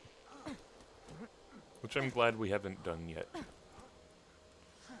 Which I'm glad we haven't done yet.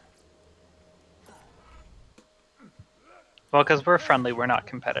 Well, because we're friendly, we're not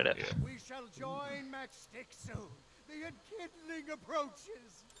competitive. We shall join Matchstick soon. The enkindling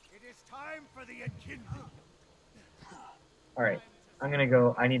approaches. It is time for the enkindling. Alright. I'm gonna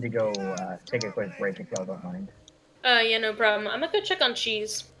go. I need to go take a quick break if y'all don't mind. Yeah, no problem. I'm gonna go check on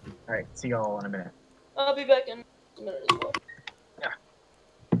cheese. Alright, see y'all in a minute. I'll be back in a minute as well.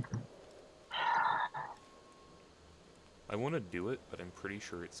 I want to do it, but I'm pretty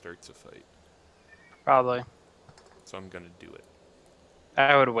sure it starts a fight. Probably. So I'm gonna do it.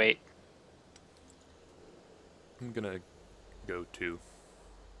 I would wait. I'm gonna go too.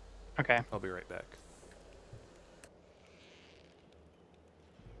 Okay. I'll be right back.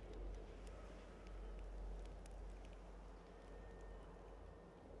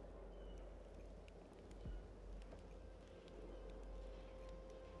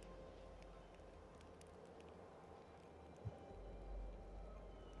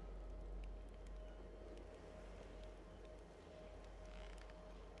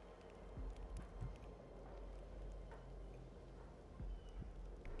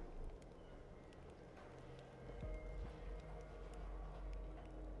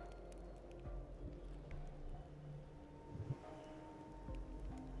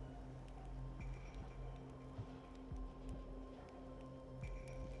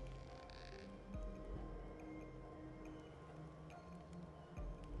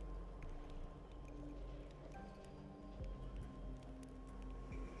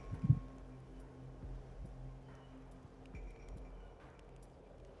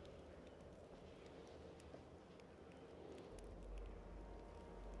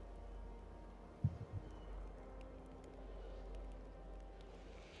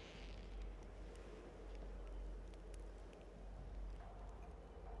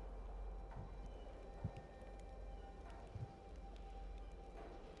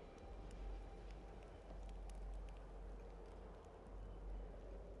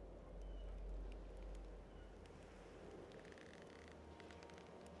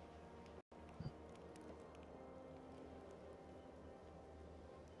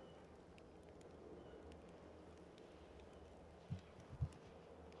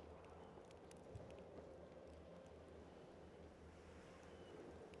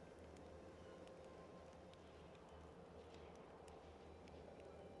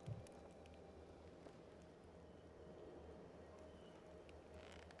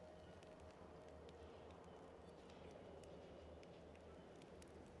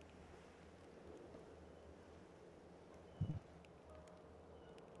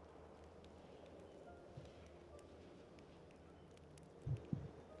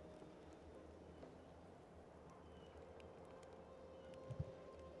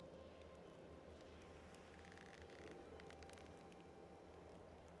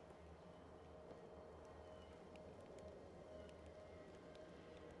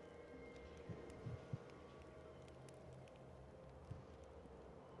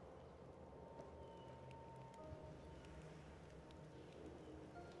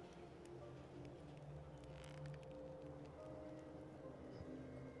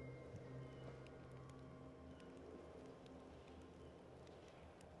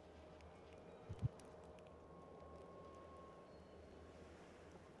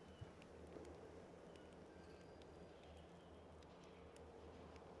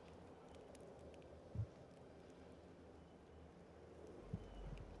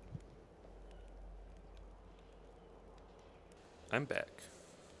 I'm back.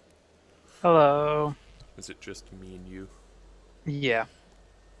 Hello. Is it just me and you? Yeah,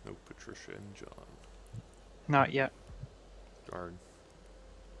 No Patricia and John. not yet. Darn.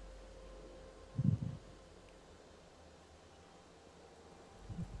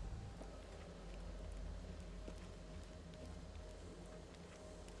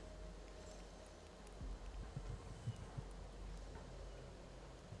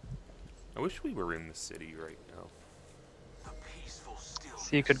 I wish we were in the city right now. The peaceful stillness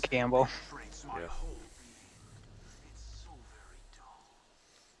So you could gamble. penetrates my Yeah. whole being. It's so very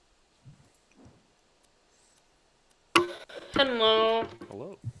dull. Hello.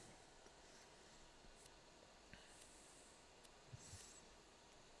 Hello.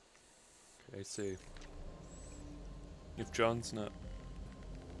 Okay, I say, if John's not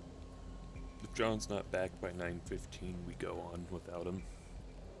back by 9:15, we go on without him.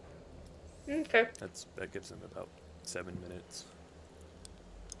 Okay. That gives him about 7 minutes.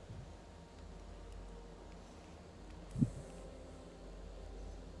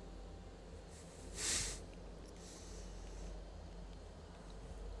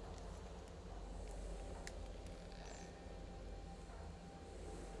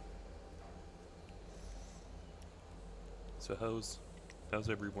 So how's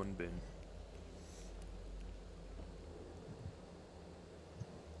everyone been?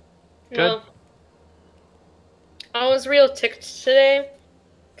 Good. Well, I was real ticked today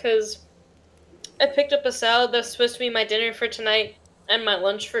because I picked up a salad that's supposed to be my dinner for tonight and my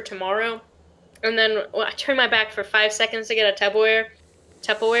lunch for tomorrow. And then I turned my back for 5 seconds to get a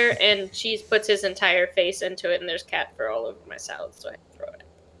Tupperware, and Cheese puts his entire face into it, and there's cat fur all over my salad, so I had to throw it.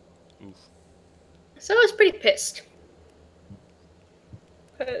 Oof. So I was pretty pissed.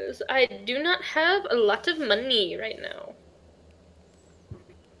 Because I do not have a lot of money right now.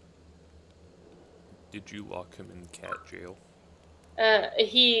 Did you lock him in cat jail?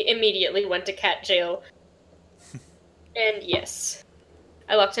 He immediately went to cat jail. And yes.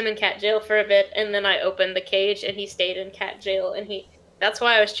 I locked him in cat jail for a bit, and then I opened the cage, and he stayed in cat jail, and that's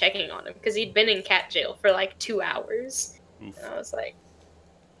why I was checking on him, because he'd been in cat jail for like 2 hours. Oof. And I was like,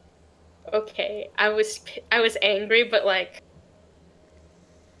 okay. I was angry, but like,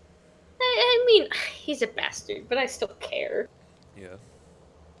 I mean, he's a bastard, but I still care. Yeah.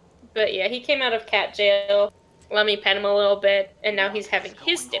 But yeah, he came out of cat jail, let me pet him a little bit, and now he's having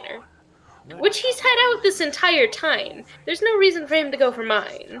his dinner. Which he's had out this entire time. There's no reason for him to go for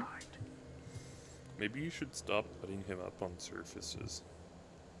mine. Maybe you should stop putting him up on surfaces.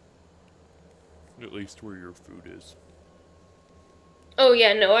 At least where your food is. Oh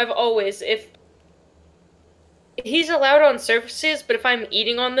yeah, no, I've always, if... He's allowed on surfaces, but if I'm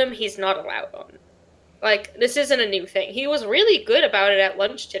eating on them, he's not allowed on. Like, this isn't a new thing. He was really good about it at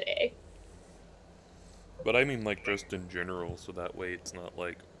lunch today. But I mean, like, just in general, so that way it's not,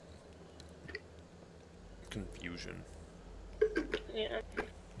 like, confusion. Yeah.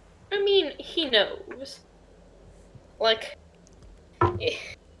 I mean, he knows. Like,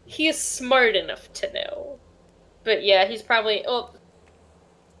 he is smart enough to know. But yeah, he's probably... Oh,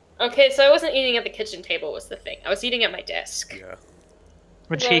 okay, so I wasn't eating at the kitchen table was the thing. I was eating at my desk. Yeah.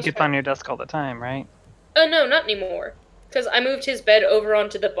 Which Well, he gets on your desk all the time, right? Oh, no, not anymore. Because I moved his bed over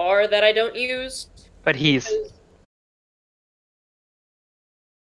onto the bar that I don't use. But he's